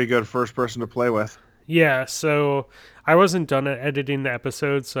like a pretty good first person to play with. Yeah. So I wasn't done editing the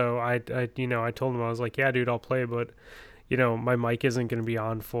episode, so I told him, I was like, yeah, dude, I'll play, but my mic isn't going to be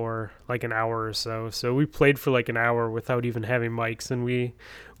on for like an hour or so. So we played for like an hour without even having mics, and we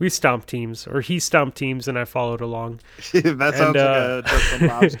stomped teams, or he stomped teams, and I followed along. That sounds like a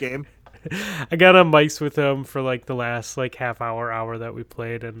Bob's game. I got on mics with him for like the last like half hour that we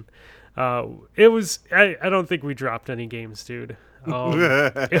played, and it was, I don't think we dropped any games, dude.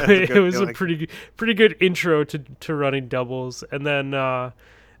 It was a pretty good intro to running doubles. And then I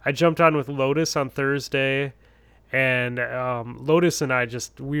jumped on with Lotus on Thursday. And Lotus and I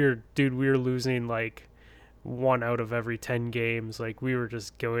we were losing like 1 out of every 10 games. Like, we were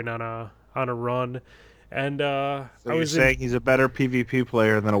just going on a run. And so you're saying he's a better PvP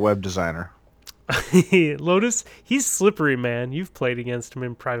player than a web designer? Lotus, he's slippery, man. You've played against him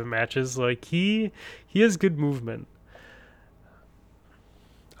in private matches. Like he has good movement.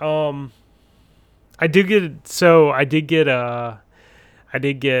 Um, I did get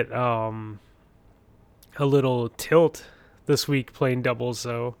a little tilt this week playing doubles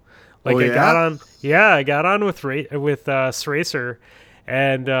though. Oh Like yeah. I got on with Sracer,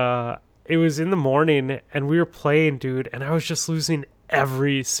 and it was in the morning, and we were playing, dude, and I was just losing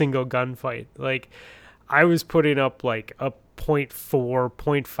every single gunfight. Like I was putting up like a point 0.4,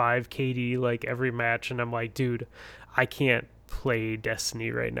 point 0.5 KD like every match, and I'm like, dude, I can't play Destiny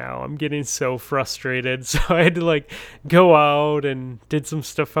right now. I'm getting so frustrated. So I had to like go out and did some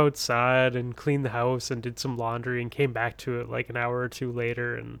stuff outside and clean the house and did some laundry and came back to it like an hour or two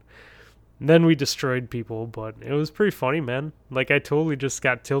later, and then we destroyed people, but it was pretty funny, man. Like I totally just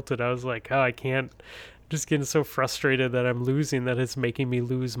got tilted. I was like, oh, I can't, just getting so frustrated that I'm losing that it's making me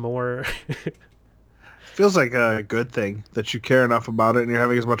lose more. Feels like a good thing that you care enough about it and you're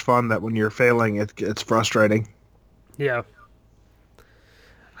having as much fun that when you're failing, it's frustrating. Yeah.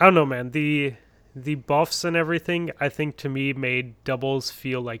 I don't know, man. The buffs and everything, I think to me made doubles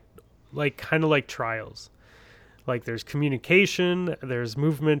feel like kind of like trials. Like there's communication, there's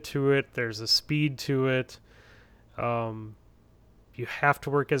movement to it, there's a speed to it. Um, you have to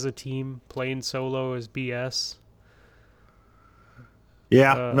work as a team. Playing solo is BS.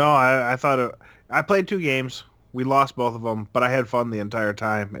 Yeah, Uh, no, I thought I played 2 games. We lost both of them, but I had fun the entire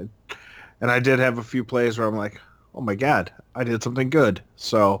time. And I did have a few plays where I'm like, oh my God, I did something good.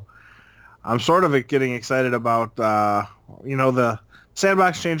 So I'm sort of getting excited about, the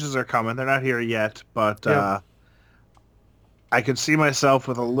sandbox changes are coming. They're not here yet, but yep. I could see myself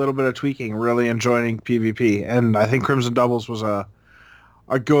with a little bit of tweaking really enjoying PvP. And I think Crimson Doubles was a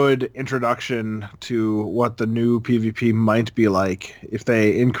good introduction to what the new PvP might be like if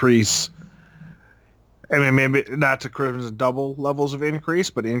they increase. I mean, maybe not to Crimson Double levels of increase,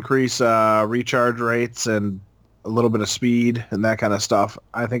 but increase recharge rates and a little bit of speed and that kind of stuff.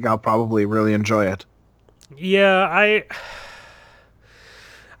 I think I'll probably really enjoy it. Yeah,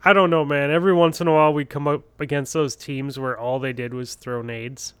 I don't know, man. Every once in a while we come up against those teams where all they did was throw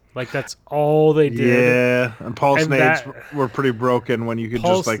nades. Like that's all they did. Yeah, and pulse And nades that were pretty broken when you could just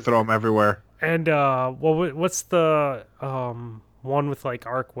pulse like throw them everywhere. and what's the one with like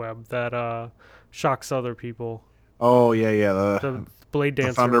arc web that shocks other people? Oh yeah, yeah, The Blade the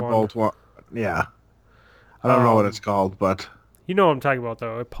Dancer one. Thunderbolt one. Yeah, I don't know what it's Um called, but you know what I'm talking about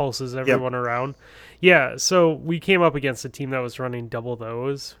though. It pulses yep. everyone around. Yeah, so we came up against a team that was running double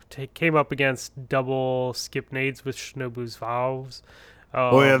those. Came up against double skip nades with Shinobu's valves.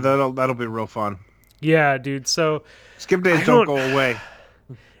 Oh yeah, Um that'll be real fun. yeah, dude. So Skip days I don't don't go away.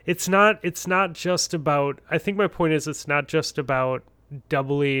 it's not just about, I think my point is it's not just about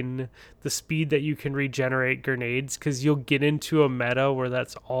doubling the speed that you can regenerate grenades, because you'll get into a meta where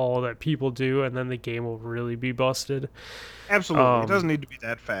that's all that people do and then the game will really be busted. Absolutely. It um doesn't need to be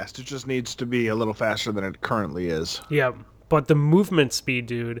that fast. It just needs to be a little faster than it currently is. yeah, but the movement speed,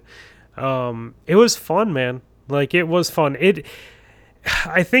 dude, it was fun, man. Like it was fun.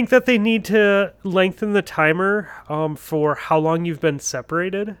 I think that they need to lengthen the timer for how long you've been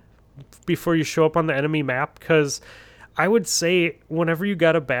separated before you show up on the enemy map, because I would say whenever you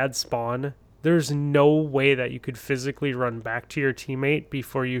got a bad spawn, there's no way that you could physically run back to your teammate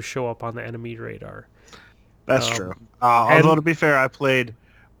before you show up on the enemy radar. That's true. Um, Although and to be fair,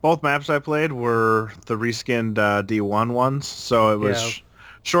 both maps I played were the reskinned D1 ones. So it was yeah,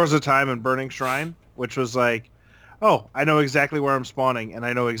 Shores of Time and Burning Shrine, which was like, oh, I know exactly where I'm spawning and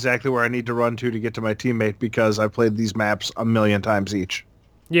I know exactly where I need to run to get to my teammate because I played these maps a million times each.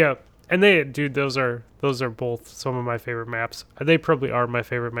 yeah, and dude, those are both some of my favorite maps. They probably are my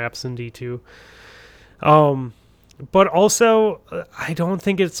favorite maps in D2. Um, but also, I don't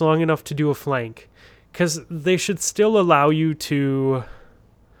think it's long enough to do a flank, because they should still allow you to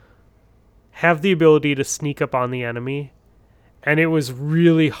have the ability to sneak up on the enemy. And it was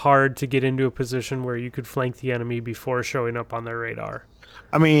really hard to get into a position where you could flank the enemy before showing up on their radar.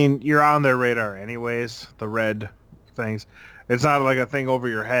 I mean, you're on their radar anyways, the red things. It's not like a thing over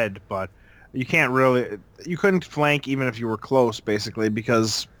your head, but you couldn't flank even if you were close, basically,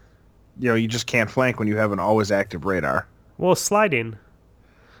 because, you just can't flank when you have an always active radar. Well, sliding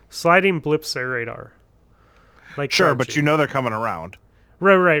blips their radar, like Sure, but crouching. they're coming around.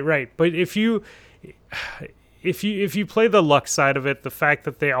 Right. But if you play the luck side of it, the fact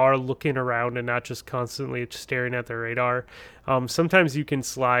that they are looking around and not just constantly staring at their radar, sometimes you can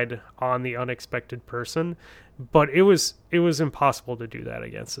slide on the unexpected person. But it was impossible to do that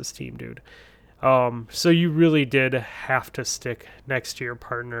against this team, dude. So you really did have to stick next to your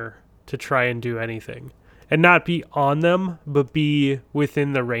partner to try and do anything. And not be on them, but be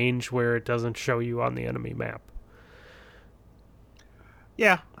within the range where it doesn't show you on the enemy map.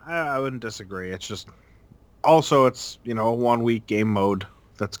 Yeah, I wouldn't disagree. It's just also it's a 1 week game mode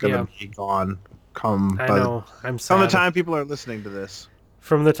that's gonna be gone come I by know. I'm sad. From the time people are listening to this.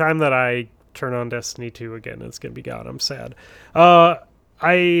 From the time that I turn on Destiny 2 again, it's gonna be gone. I'm sad.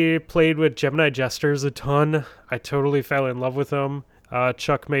 I played with Gemini Jesters a ton. I totally fell in love with them.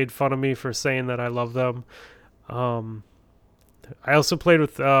 Chuck made fun of me for saying that I love them. I also played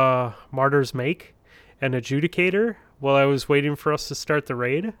with Martyr's Make and Adjudicator while I was waiting for us to start the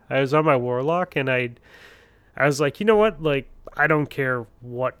raid. I was on my Warlock, and I was like, you know what? Like, I don't care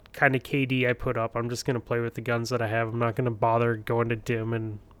what kind of KD I put up. I'm just going to play with the guns that I have. I'm not going to bother going to Dim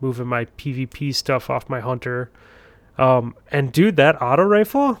and moving my PvP stuff off my Hunter. And dude, that auto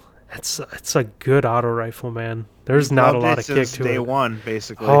rifle, it's a good auto rifle, man. There's not a lot of kick to it. Day one,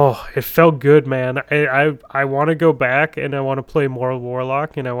 basically. Oh, it felt good, man. I want to go back, and I want to play more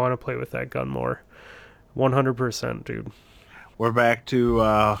Warlock, and I want to play with that gun more. 100%, dude. We're back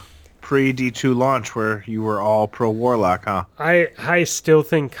to pre-D2 launch where you were all pro Warlock, huh? I still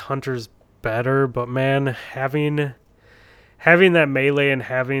think Hunter's better, but man, having that melee and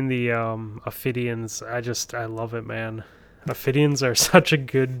having the Ophidians, I love it, man. Ophidians are such a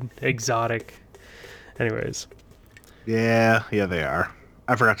good exotic. Anyways. Yeah, they are.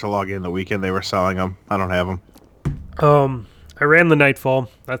 I forgot to log in the weekend they were selling them. I don't have them. I ran the Nightfall.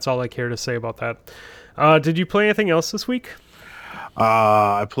 That's all I care to say about that. Did you play anything else this week?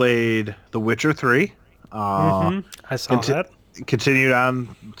 I played The Witcher 3. I saw that. Continued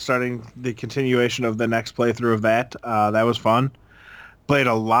on, starting the continuation of the next playthrough of that. That was fun. Played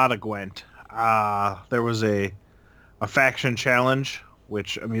a lot of Gwent. There was a faction challenge,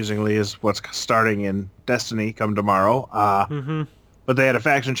 which amusingly is what's starting in Destiny come tomorrow. But they had a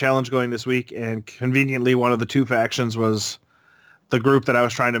faction challenge going this week, and conveniently one of the two factions was the group that I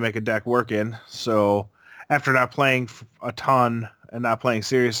was trying to make a deck work in. So after not playing a ton and not playing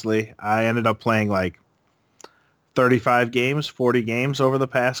seriously, I ended up playing like 35 games, 40 games over the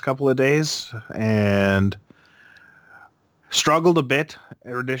past couple of days, and struggled a bit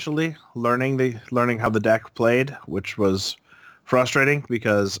initially learning how the deck played, which was frustrating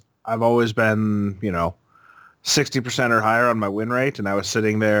because I've always been, 60% or higher on my win rate, and I was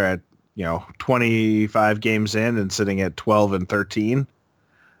sitting there at 25 games in and sitting at 12 and 13.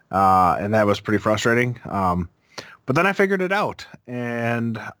 And that was pretty frustrating. But then I figured it out,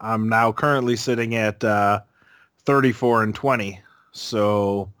 and I'm now currently sitting at 34 and 20.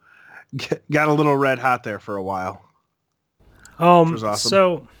 So got a little red hot there for a while. Which was awesome.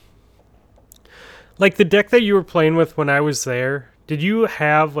 So like the deck that you were playing with when I was there, did you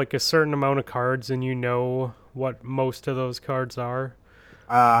have like a certain amount of cards and you know what most of those cards are?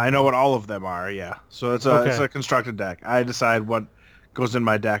 I know what all of them are, yeah. So it's a constructed deck. I decide what goes in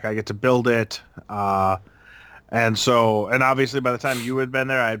my deck. I get to build it. And obviously by the time you had been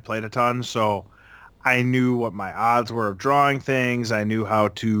there, I had played a ton, so I knew what my odds were of drawing things. I knew how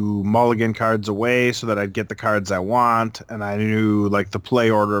to mulligan cards away so that I'd get the cards I want, and I knew like the play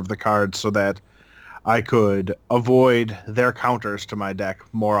order of the cards so that I could avoid their counters to my deck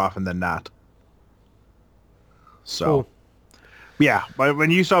more often than not. So, cool. Yeah, but when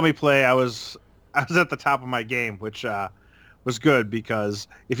you saw me play, I was at the top of my game, which was good because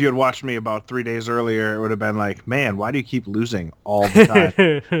if you had watched me about 3 days earlier, it would have been like, man, why do you keep losing all the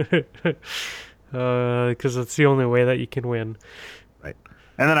time? Because it's the only way that you can win. Right.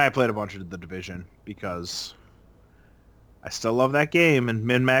 And then I played a bunch of The Division because I still love that game, and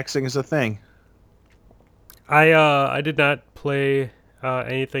min-maxing is a thing. I did not play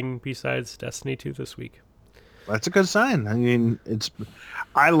anything besides Destiny 2 this week. That's a good sign. I mean,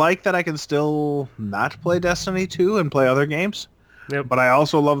 I like that I can still not play Destiny 2 and play other games. Yep. But I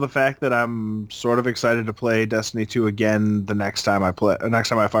also love the fact that I'm sort of excited to play Destiny 2 again the next time I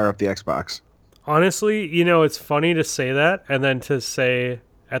fire up the Xbox. Honestly, it's funny to say that and then to say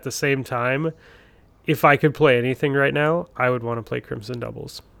at the same time, if I could play anything right now, I would want to play Crimson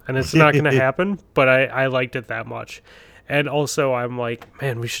Doubles. And it's not going to happen, but I liked it that much. And also I'm like,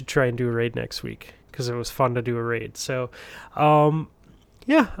 man, we should try and do a raid next week because it was fun to do a raid. So,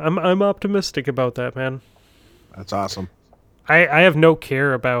 yeah, I'm optimistic about that, man. That's awesome. I have no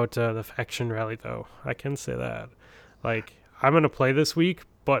care about the faction rally, though. I can say that. Like, I'm going to play this week,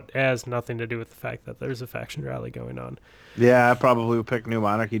 but it has nothing to do with the fact that there's a faction rally going on. Yeah, I probably would pick New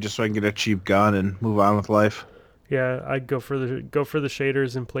Monarchy just so I can get a cheap gun and move on with life. Yeah, I'd go for the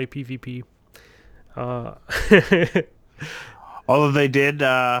shaders and play PvP. Although they did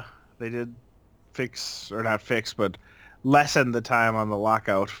fix, or not fix, but lessen the time on the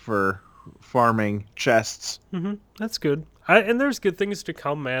lockout for farming chests. That's good. And there's good things to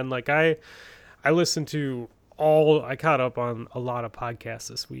come, man. Like I listened to I caught up on a lot of podcasts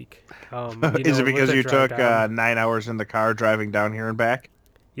this week. Is it And with because the you drive took down. 9 hours in the car driving down here and back?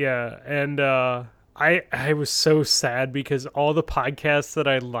 Yeah, and I was so sad because all the podcasts that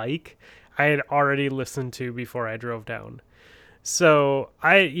I had already listened to before I drove down. So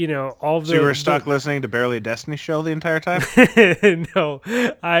all So you were the stuck listening to Barely a Destiny show the entire time? no,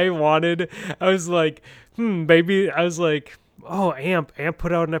 I was like, maybe I was like, oh, Amp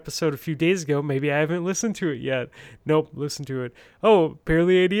put out an episode a few days ago. Maybe I haven't listened to it yet. Nope, listen to it. Oh,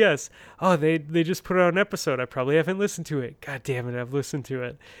 Barely ADS. Oh, they just put out an episode. I probably haven't listened to it. God damn it, I've listened to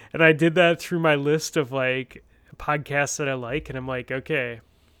it. And I did that through my list of like podcasts that I like, and I'm like, okay.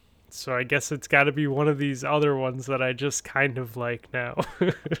 So I guess it's got to be one of these other ones that I just kind of like now.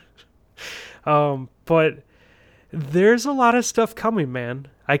 But there's a lot of stuff coming, man.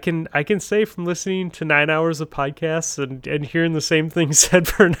 I can say from listening to 9 hours of podcasts and hearing the same thing said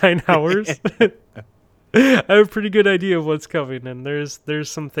for 9 hours, I have a pretty good idea of what's coming, and there's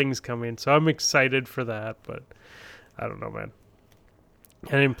some things coming, so I'm excited for that. But I don't know, man.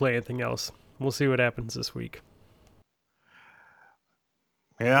 I didn't play anything else. We'll see what happens this week.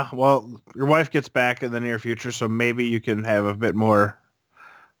 Yeah, well, your wife gets back in the near future, so maybe you can have a bit more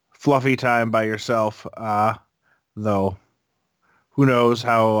fluffy time by yourself. Though, who knows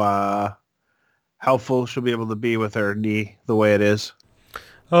how helpful she'll be able to be with her knee the way it is.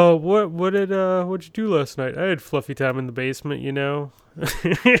 Oh, what'd you do last night? I had fluffy time in the basement,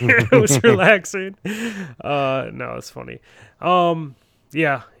 it was relaxing. No, it's funny.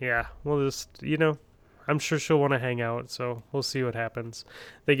 Yeah. We'll just, I'm sure she'll want to hang out, so we'll see what happens.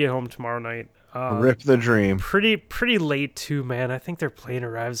 They get home tomorrow night. Rip the dream. Pretty late too, man. I think their plane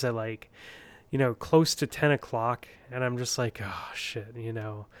arrives at like, close to 10 o'clock, and I'm just like, oh shit,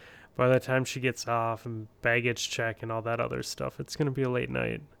 By the time she gets off and baggage check and all that other stuff, it's gonna be a late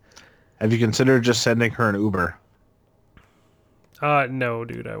night. Have you considered just sending her an Uber? No,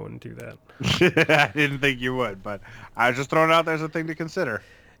 dude, I wouldn't do that. I didn't think you would, but I was just throwing out there as a thing to consider.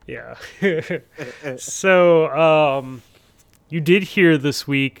 Yeah. So, you did hear this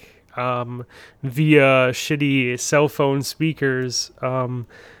week, via shitty cell phone speakers,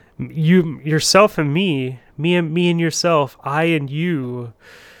 yourself and me and yourself, I and you,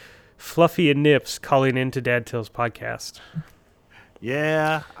 Fluffy and Nips, calling into Dad Tales podcast.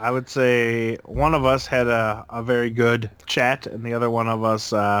 Yeah, I would say one of us had a very good chat, and the other one of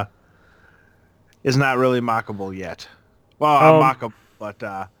us is not really mockable yet. Well, I'm mockable, but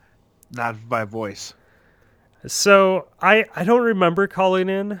not by voice. So I don't remember calling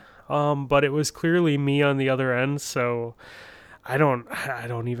in, but it was clearly me on the other end. So I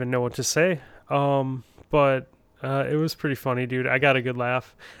don't even know what to say. But it was pretty funny, dude. I got a good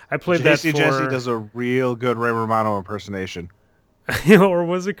laugh. I played Jesse that for. Jesse does a real good Ray Romano impersonation. Or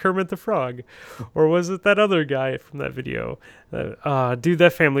was it Kermit the Frog? Or was it that other guy from that video? Dude,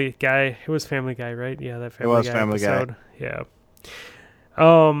 that Family Guy. It was Family Guy, right? Yeah, that Family Guy Family episode. Guy.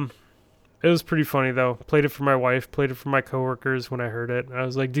 Yeah. It was pretty funny though. Played it for my wife, played it for my coworkers when I heard it. I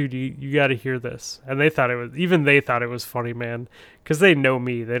was like, dude, you got to hear this. And they thought it was funny, man, because they know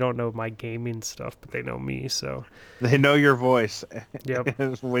me. They don't know my gaming stuff, but they know me. So they know your voice.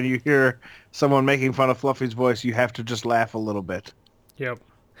 Yep. When you hear someone making fun of Fluffy's voice, you have to just laugh a little bit. Yep.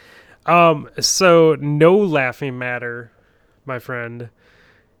 So no laughing matter, my friend.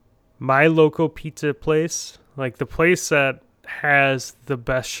 My local pizza place, like the place that has the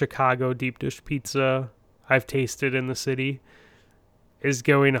best Chicago deep dish pizza I've tasted in the city, is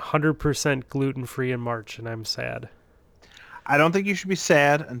going 100% gluten-free in March, and I'm sad. I don't think you should be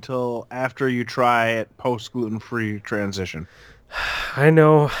sad until after you try it post gluten-free transition. I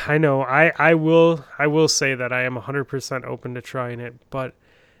know. I will say that I am 100% open to trying it, but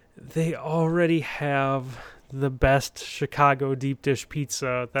they already have the best Chicago deep dish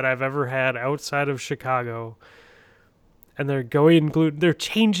pizza that I've ever had outside of Chicago. And they're going gluten. They're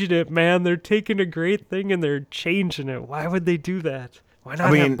changing it, man. They're taking a great thing and they're changing it. Why would they do that? Why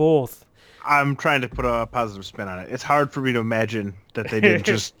not have both? I'm trying to put a positive spin on it. It's hard for me to imagine that they didn't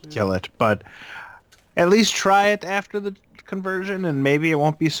just kill it, but at least try it after the conversion and maybe it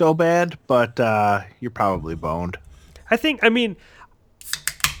won't be so bad, but you're probably boned. I mean,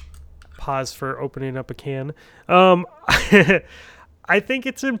 pause for opening up a can. I think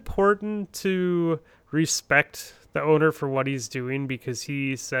it's important to respect the owner for what he's doing, because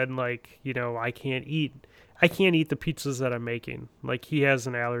he said, like, I can't eat the pizzas that I'm making. Like, he has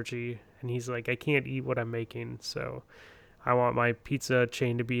an allergy and he's like, I can't eat what I'm making. So I want my pizza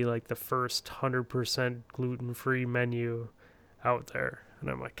chain to be like the first 100% gluten-free menu out there. And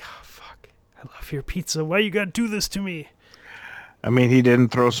I'm like, oh, fuck. I love your pizza. Why you gotta do this to me? I mean, he didn't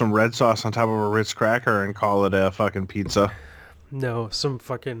throw some red sauce on top of a Ritz cracker and call it a fucking pizza. No, some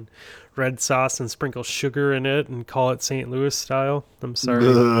fucking red sauce and sprinkle sugar in it and call it St. Louis style. I'm sorry.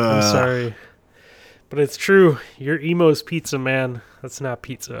 I'm Ugh. sorry. But it's true. Your emo's pizza, man. That's not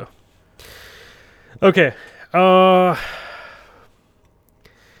pizza. Okay. Do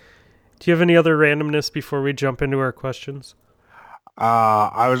you have any other randomness before we jump into our questions?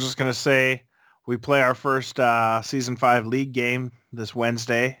 I was just going to say we play our first Season 5 league game this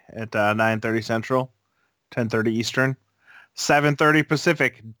Wednesday at 9:30 Central, 10:30 Eastern, 7:30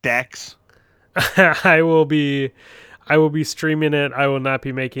 Pacific, Dex. I will be streaming it. I will not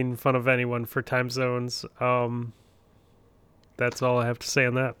be making fun of anyone for time zones. That's all I have to say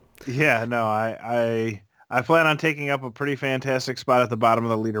on that. Yeah, no, I plan on taking up a pretty fantastic spot at the bottom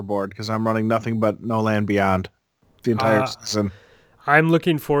of the leaderboard because I'm running nothing but No Land Beyond the entire season. I'm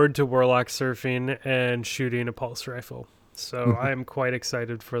looking forward to Warlock surfing and shooting a pulse rifle. So I am quite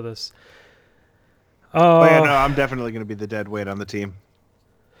excited for this. Oh yeah, no, I'm definitely going to be the dead weight on the team.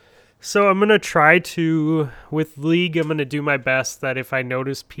 So I'm going to try to, with League, I'm going to do my best that if I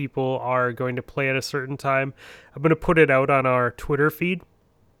notice people are going to play at a certain time, I'm going to put it out on our Twitter feed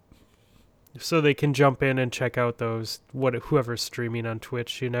so they can jump in and check out those, whoever's streaming on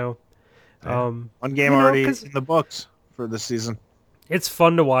Twitch, you know. Yeah. One game already in the books for this season. It's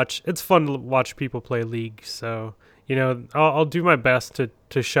fun to watch. It's fun to watch people play League. So, you know, I'll do my best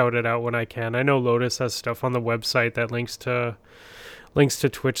to shout it out when I can. I know Lotus has stuff on the website that links to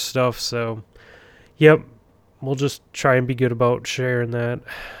Twitch stuff. So, yep, we'll just try and be good about sharing that.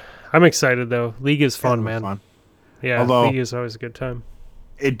 I'm excited though. League is fun, man. Fun. Yeah, although, League is always a good time.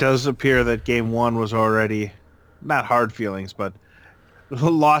 It does appear that game 1 was already not hard feelings, but the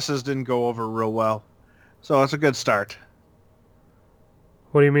losses didn't go over real well. So it's a good start.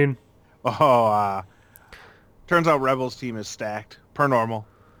 What do you mean? Turns out Rebels team is stacked per normal.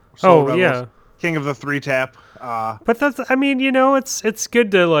 So Rebels, yeah. King of the 3-tap. But that's, I mean, you know, it's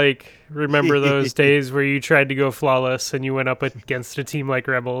good to like remember those days where you tried to go flawless and you went up against a team like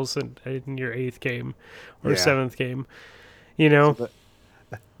Rebels in your 8th game or 7th game. You know, so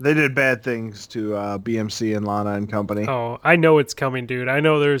they did bad things to BMC and Lana and company. Oh, I know it's coming, dude. I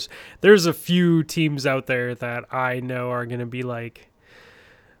know there's a few teams out there that I know are gonna be like,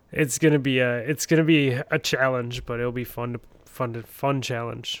 it's gonna be a challenge, but it'll be fun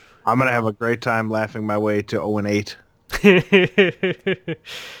challenge. I'm gonna have a great time laughing my way to 0-8.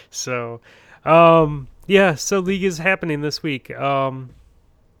 So, yeah. So League is happening this week. I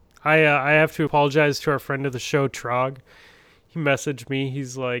have to apologize to our friend of the show, Trog. He messaged me.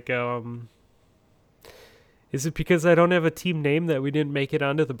 He's like, is it because I don't have a team name that we didn't make it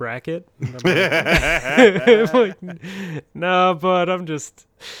onto the bracket? I'm like, no, but I just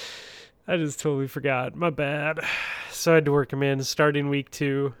totally forgot. My bad. So I had to work him in starting week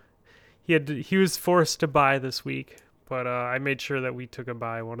 2. He was forced to bye this week, but I made sure that we took a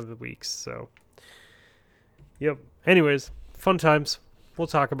bye one of the weeks. So, yep. Anyways, fun times. We'll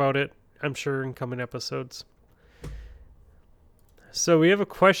talk about it, I'm sure, in coming episodes. So we have a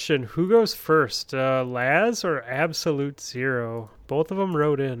question. Who goes first, Laz or Absolute Zero? Both of them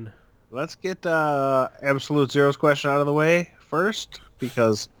wrote in. Let's get Absolute Zero's question out of the way first,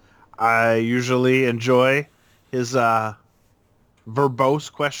 because I usually enjoy his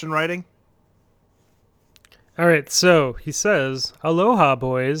verbose question writing. All right, so he says, Aloha,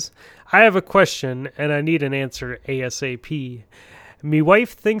 boys. I have a question, and I need an answer ASAP. Me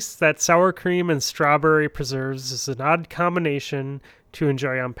wife thinks that sour cream and strawberry preserves is an odd combination to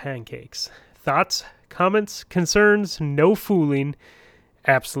enjoy on pancakes. Thoughts, comments, concerns, no fooling,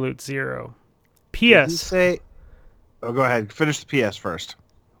 Absolute Zero. P.S. Oh, go ahead. Finish the PS first.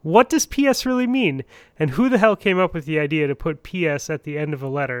 What does PS really mean? And who the hell came up with the idea to put PS at the end of a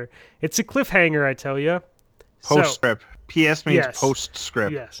letter? It's a cliffhanger, I tell you. Postscript. PS means yes.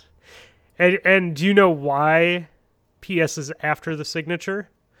 Postscript. Yes. And do you know why PS is after the signature?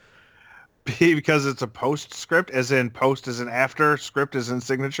 Because it's a postscript, as in post as in after, script as in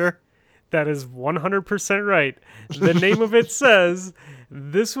signature? That is 100% right. The name of it says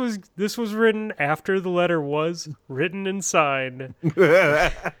this was written after the letter was written and signed.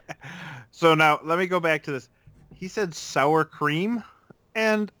 So now let me go back to this. He said sour cream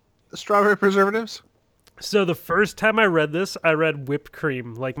and strawberry preservatives? So the first time I read this, I read whipped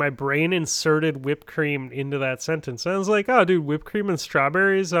cream. Like my brain inserted whipped cream into that sentence. And I was like, oh, dude, whipped cream and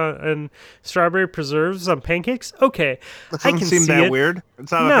strawberries and strawberry preserves on pancakes? Okay. That doesn't seem that weird.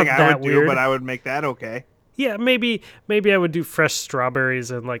 It's not a thing I would do, but I would make that okay. Yeah, maybe I would do fresh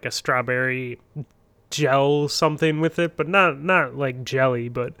strawberries and like a strawberry gel something with it, but not like jelly.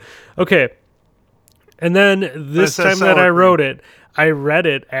 But okay. And then But it this says time that sour I cream. wrote it, I read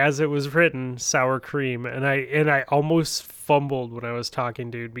it as it was written, sour cream, and I almost fumbled when I was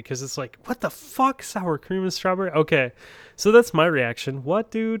talking, dude, because it's like, what the fuck, sour cream and strawberry? Okay, so that's my reaction. What,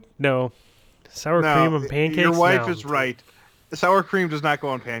 dude? No, sour cream No, and your pancakes? wife No, is dude. right. Sour cream does not go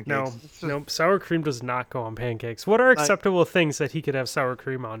on pancakes. No, It's just nope. Sour cream does not go on pancakes. What are like acceptable things that he could have sour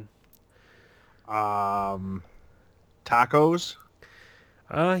cream on? um, tacos.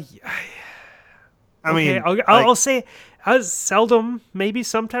 Yeah, I okay. mean, I'll say, seldom, maybe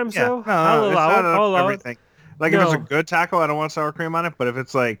sometimes yeah, though. no, I'll no, it's allow not it. I'll allow it. everything. Like if it's a No, good taco, I don't want sour cream on it. But if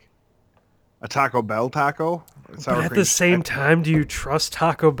it's like a Taco Bell taco, but sour at the cream same time, do you trust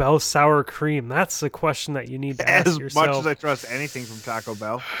Taco Bell sour cream? That's the question that you need to ask as much as yourself. I trust anything from Taco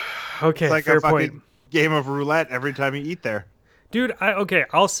Bell. It's Okay, like a fair point. fucking game of roulette every time you eat there. Dude, okay,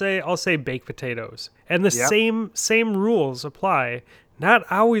 I'll say baked potatoes. And the Yep, same rules apply. Not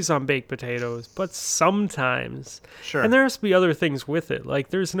always on baked potatoes, but sometimes. And sure. there has to be other things with it. Like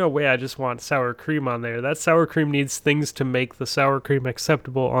there's no way I just want sour cream on there. That sour cream needs things to make the sour cream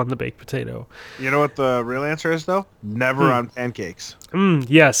acceptable on the baked potato. You know what the real answer is though? Never Hmm. on pancakes.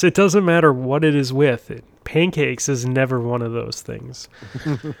 Yes, it doesn't matter what it is with. Pancakes is never one of those things.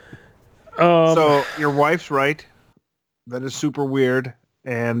 Um, So your wife's right. That is super weird.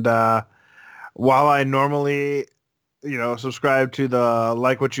 And while I normally, subscribe to the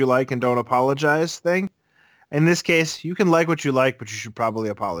like what you like and don't apologize thing, in this case, you can like what you like, but you should probably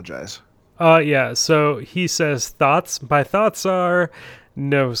apologize. yeah, so he says thoughts. My thoughts are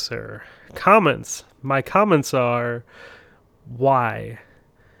no, sir. Comments. My comments are why.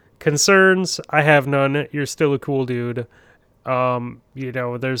 Concerns, I have none. You're still a cool dude.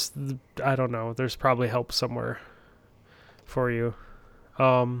 There's I don't know, there's probably help somewhere for you.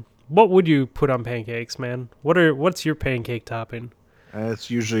 What would you put on pancakes, man? What's your pancake topping? It's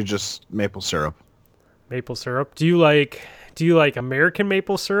usually just maple syrup. Maple syrup. Do you like American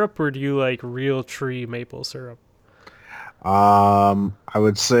maple syrup or do you like real tree maple syrup? I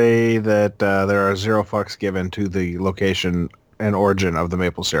would say that there are zero fucks given to the location and origin of the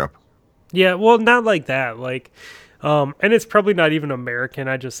maple syrup. Yeah, well, not like that. Like, and it's probably not even American.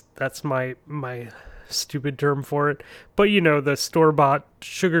 That's my stupid term for it. But the store bought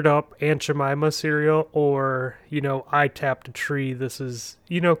sugared up Aunt Jemima cereal, or I tapped a tree. This is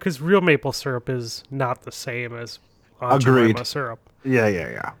because real maple syrup is not the same as Aunt Agreed. Jemima syrup. Yeah, yeah,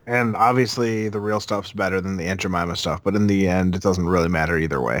 yeah. And obviously the real stuff's better than the Aunt Jemima stuff, but in the end, it doesn't really matter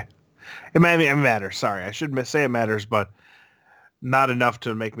either way. It matters. Sorry, I should say it matters, but not enough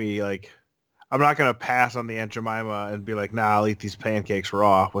to make me like. I'm not gonna pass on the Aunt Jemima and be like, nah, I'll eat these pancakes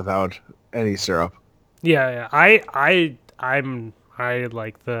raw without any syrup. Yeah, yeah. I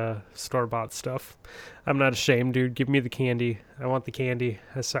like the store bought stuff. I'm not ashamed, dude. Give me the candy. I want the candy.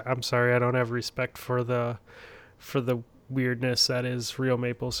 I'm sorry, I don't have respect for the weirdness that is real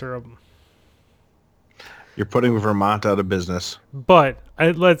maple syrup. You're putting Vermont out of business.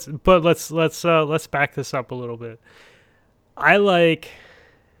 Let's back this up a little bit. I like,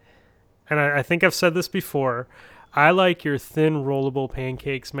 and I think I've said this before. I like your thin rollable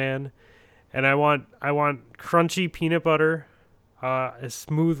pancakes, man. And I want crunchy peanut butter. As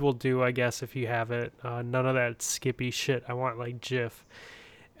smooth will do, I guess, if you have it. None of that skippy shit. I want like Jif.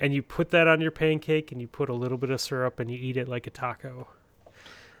 And you put that on your pancake, and you put a little bit of syrup, and you eat it like a taco.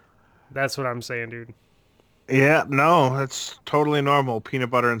 That's what I'm saying, dude. Yeah, no, that's totally normal. Peanut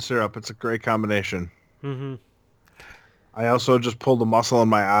butter and syrup. It's a great combination. Mm-hmm. I also just pulled a muscle in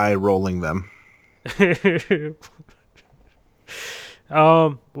my eye rolling them.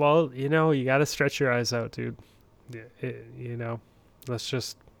 Well, you got to stretch your eyes out, dude. You know,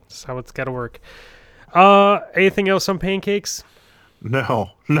 that's how it's got to work. Anything else on pancakes?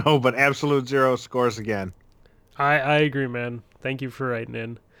 No, no, but absolute zero scores again. I agree, man. Thank you for writing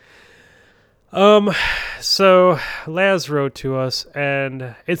in. Um, so Laz wrote to us,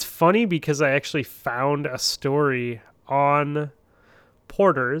 and it's funny because I actually found a story on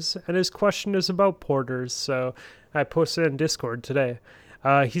porters, and his question is about porters. So I posted it in Discord today.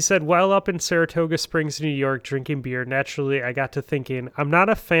 He said, while up in Saratoga Springs, New York, drinking beer, naturally I got to thinking, I'm not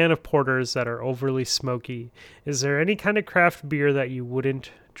a fan of porters that are overly smoky. Is there any kind of craft beer that you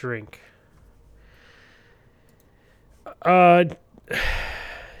wouldn't drink? Uh, do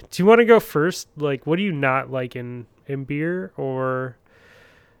you want to go first? Like, what do you not like in beer? Or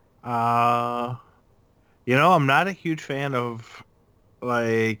Uh, I'm not a huge fan of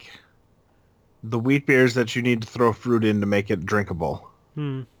like the wheat beers that you need to throw fruit in to make it drinkable.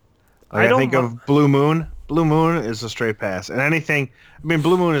 hmm, Like I I don't. think of Blue Moon. Blue Moon is a straight pass. And anything, I mean,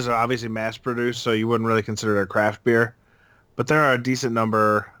 Blue Moon is obviously mass produced, so you wouldn't really consider it a craft beer. But there are a decent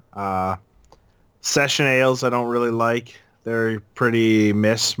number. Session ales I don't really like. They're pretty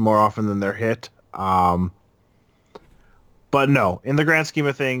miss more often than they're hit. But no, in the grand scheme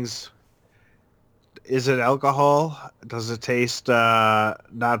of things, is it alcohol? Does it taste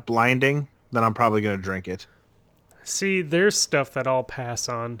not blinding? Then I'm probably going to drink it. See, there's stuff that I'll pass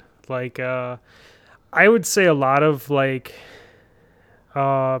on. Like, I would say a lot of like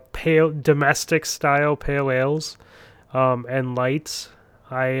pale domestic style pale ales, and lights.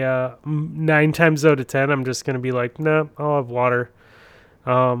 I 9 times out of 10, I'm just gonna be like, no, I'll have water.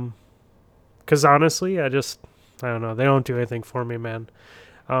 Because honestly, I don't know. They don't do anything for me, man.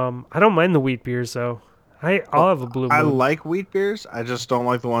 I don't mind the wheat beers though. I'll have a Blue Moon. I like wheat beers. I just don't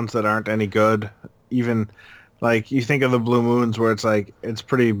like the ones that aren't any good. Even like you think of the Blue Moons where it's like it's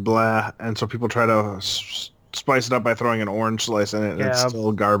pretty blah, and so people try to spice it up by throwing an orange slice in it, and Yeah. it's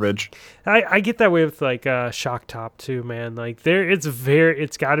still garbage. I get that way with like Shock Top too, man. Like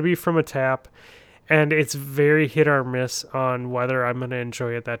it's got to be from a tap, and it's very hit or miss on whether I'm gonna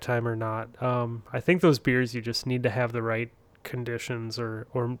enjoy it that time or not. I think those beers you just need to have the right conditions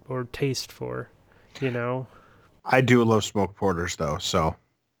or taste for, you know. I do love smoked porters though, so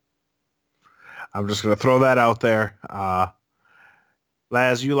I'm just gonna throw that out there.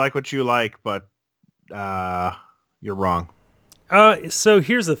 Laz, you like what you like, but you're wrong. So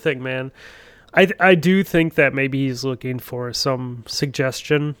here's the thing, man. I do think that maybe he's looking for some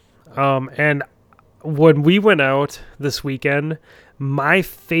suggestion. And when we went out this weekend, my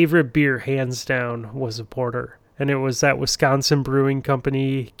favorite beer, hands down, was a porter. And it was that Wisconsin Brewing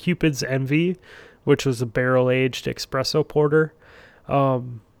Company Cupid's Envy, which was a barrel-aged espresso porter.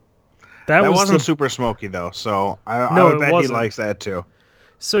 That wasn't super smoky though, so I No, would it bet he wasn't. likes that too.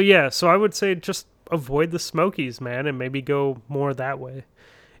 So yeah, so I would say just avoid the smokies, man, and maybe go more that way.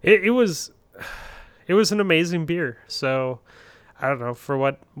 It was an amazing beer. So I don't know for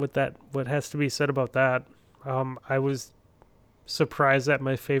what has to be said about that. I was surprised that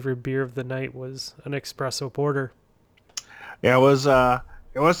my favorite beer of the night was an espresso porter. Yeah,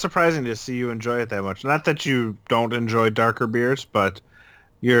 it was surprising to see you enjoy it that much. Not that you don't enjoy darker beers, but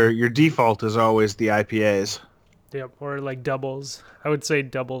your default is always the IPAs. Yep, or like doubles. I would say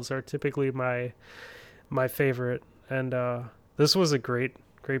doubles are typically my favorite, and this was a great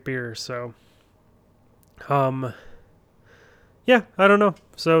beer. So, yeah, I don't know.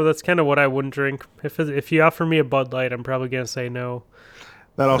 So that's kind of what I wouldn't drink. If you offer me a Bud Light, I'm probably gonna say no.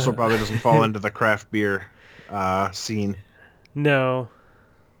 That also probably doesn't fall into the craft beer scene. No,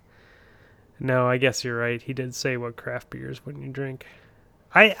 I guess you're right. He did say what craft beers wouldn't you drink.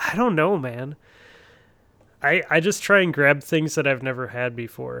 I don't know, man. I just try and grab things that I've never had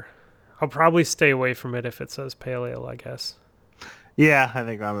before. I'll probably stay away from it if it says pale ale, I guess. Yeah, I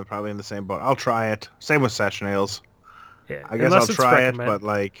think I'm probably in the same boat. I'll try it. Same with session ales. Yeah, I guess I'll try it, but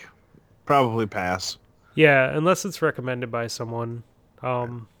like probably pass. Yeah, unless it's recommended by someone.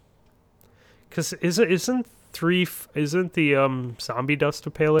 Because isn't the zombie dust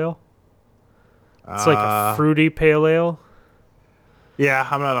a pale ale? It's like a fruity pale ale. Yeah,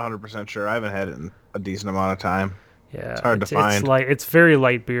 I'm not 100% sure. I haven't had it in a decent amount of time. Yeah, it's hard to find. It's very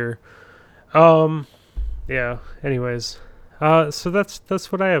light beer. Yeah. Anyways, so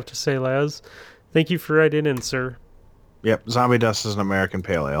that's what I have to say, Laz. Thank you for writing in, sir. Yep, Zombie Dust is an American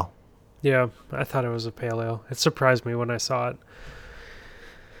pale ale. Yeah, I thought it was a pale ale. It surprised me when I saw it.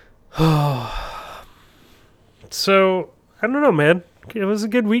 So I don't know, man. It was a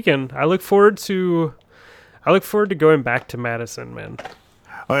good weekend. I look forward to going back to Madison, man.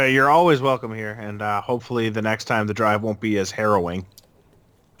 Oh yeah, you're always welcome here, and hopefully the next time the drive won't be as harrowing.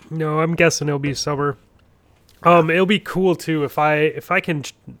 No, I'm guessing it'll be summer. It'll be cool too if I can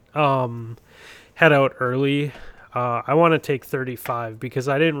head out early. I want to take 35 because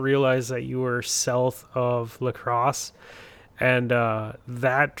I didn't realize that you were south of La Crosse, and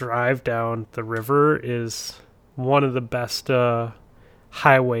that drive down the river is one of the best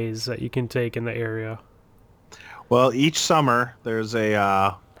highways that you can take in the area. Well, each summer there's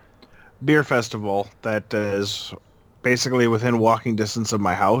a beer festival that is basically within walking distance of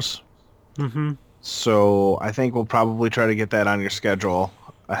my house. Mm-hmm. So I think we'll probably try to get that on your schedule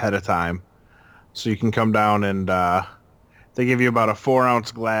ahead of time. So you can come down and they give you about a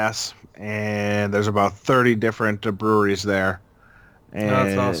 4-ounce glass, and there's about 30 different breweries there. And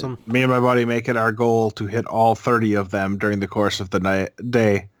that's awesome. Me and my buddy make it our goal to hit all 30 of them during the course of the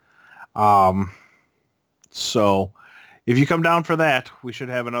day. So if you come down for that, we should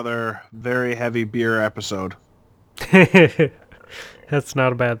have another very heavy beer episode. That's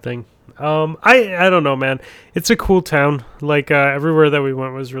not a bad thing. I don't know, man. It's a cool town. Like everywhere that we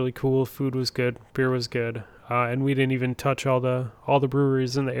went was really cool. Food was good, beer was good, and we didn't even touch all the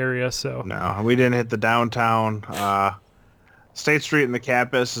breweries in the area. So No, we didn't hit the downtown. State Street and the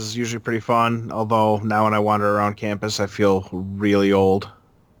campus is usually pretty fun. Although now when I wander around campus, I feel really old.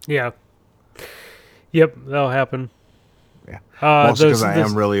 yeah, yep, that'll happen. Yeah, mostly because I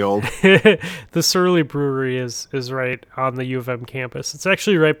am really old. The Surly Brewery is right on the U of M campus. It's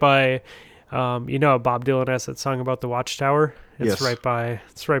actually right by, Bob Dylan has that song about the Watchtower. It's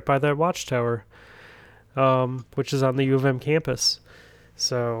Yes. right by that Watchtower, which is on the U of M campus.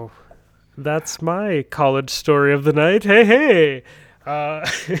 So that's my college story of the night. Hey, hey.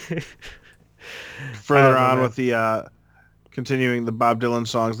 Further know, on man. with the continuing the Bob Dylan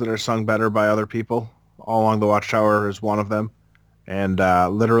songs that are sung better by other people. All Along the Watchtower is one of them. And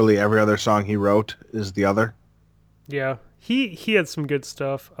literally every other song he wrote is the other. Yeah, he had some good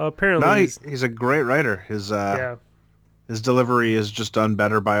stuff. No, Apparently, he's a great writer. yeah. His delivery is just done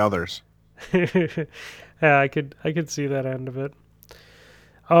better by others. Yeah, I could see that end of it.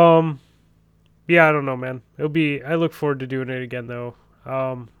 Um, yeah, I don't know, man. I look forward to doing it again though.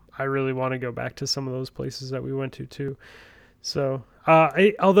 I really want to go back to some of those places that we went to too. So,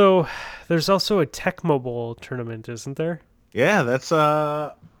 although there's also a Tecmo Bowl tournament, isn't there? Yeah, that's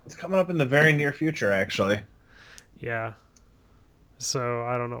it's coming up in the very near future actually. Yeah. So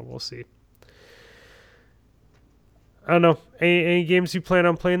I don't know. We'll see. I don't know. Any games you plan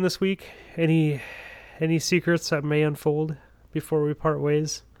on playing this week? Any secrets that may unfold before we part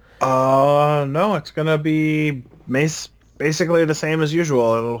ways? No, it's gonna be basically the same as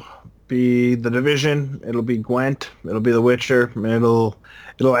usual. It'll be The Division, it'll be Gwent, it'll be The Witcher,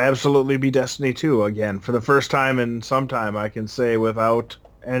 it'll absolutely be Destiny 2 again. For the first time in some time, I can say without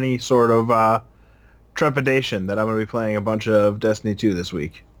any sort of trepidation that I'm gonna be playing a bunch of Destiny 2 this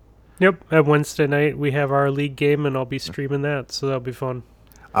week. Yep. At Wednesday night we have our league game, and I'll be streaming that, so that'll be fun.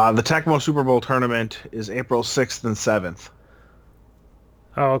 The Tecmo Super Bowl tournament is April 6th and 7th.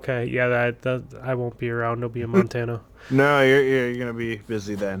 Oh, okay. Yeah, that I won't be around. I'll be in Montana. No, you're gonna be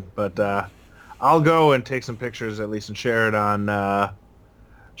busy then, but I'll go and take some pictures at least and share it on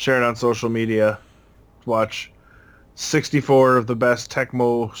social media. Watch 64 of the best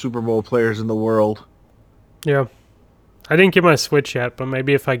Tecmo Super Bowl players in the world. Yeah. I didn't get my Switch yet, but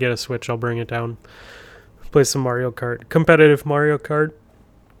maybe if I get a Switch, I'll bring it down. Play some Mario Kart. Competitive Mario Kart.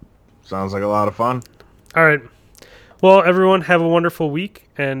 Sounds like a lot of fun. All right. Well, everyone, have a wonderful week,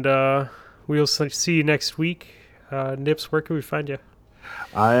 and we'll see you next week. Nips, where can we find you?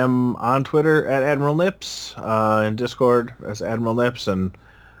 I am on Twitter at Admiral Nips, in Discord as Admiral Nips, and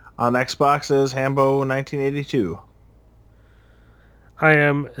on Xbox as Hambo1982. I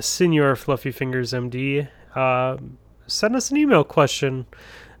am Senior Fluffy Fingers MD. Send us an email question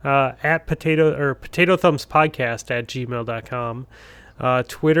at Potato Thumbs Podcast at gmail.com.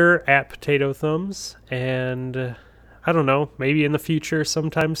 Twitter at Potato Thumbs, and I don't know, maybe in the future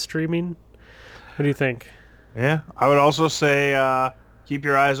sometime streaming. What do you think? Yeah, I would also say keep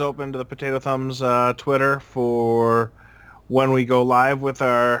your eyes open to the Potato Thumbs Twitter for when we go live with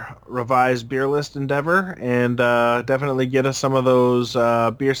our revised beer list endeavor, and definitely get us some of those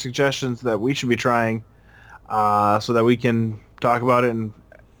beer suggestions that we should be trying so that we can talk about it and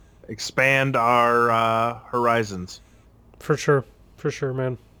expand our horizons. For sure,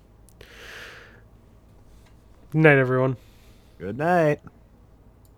 man. Good night, everyone. Good night.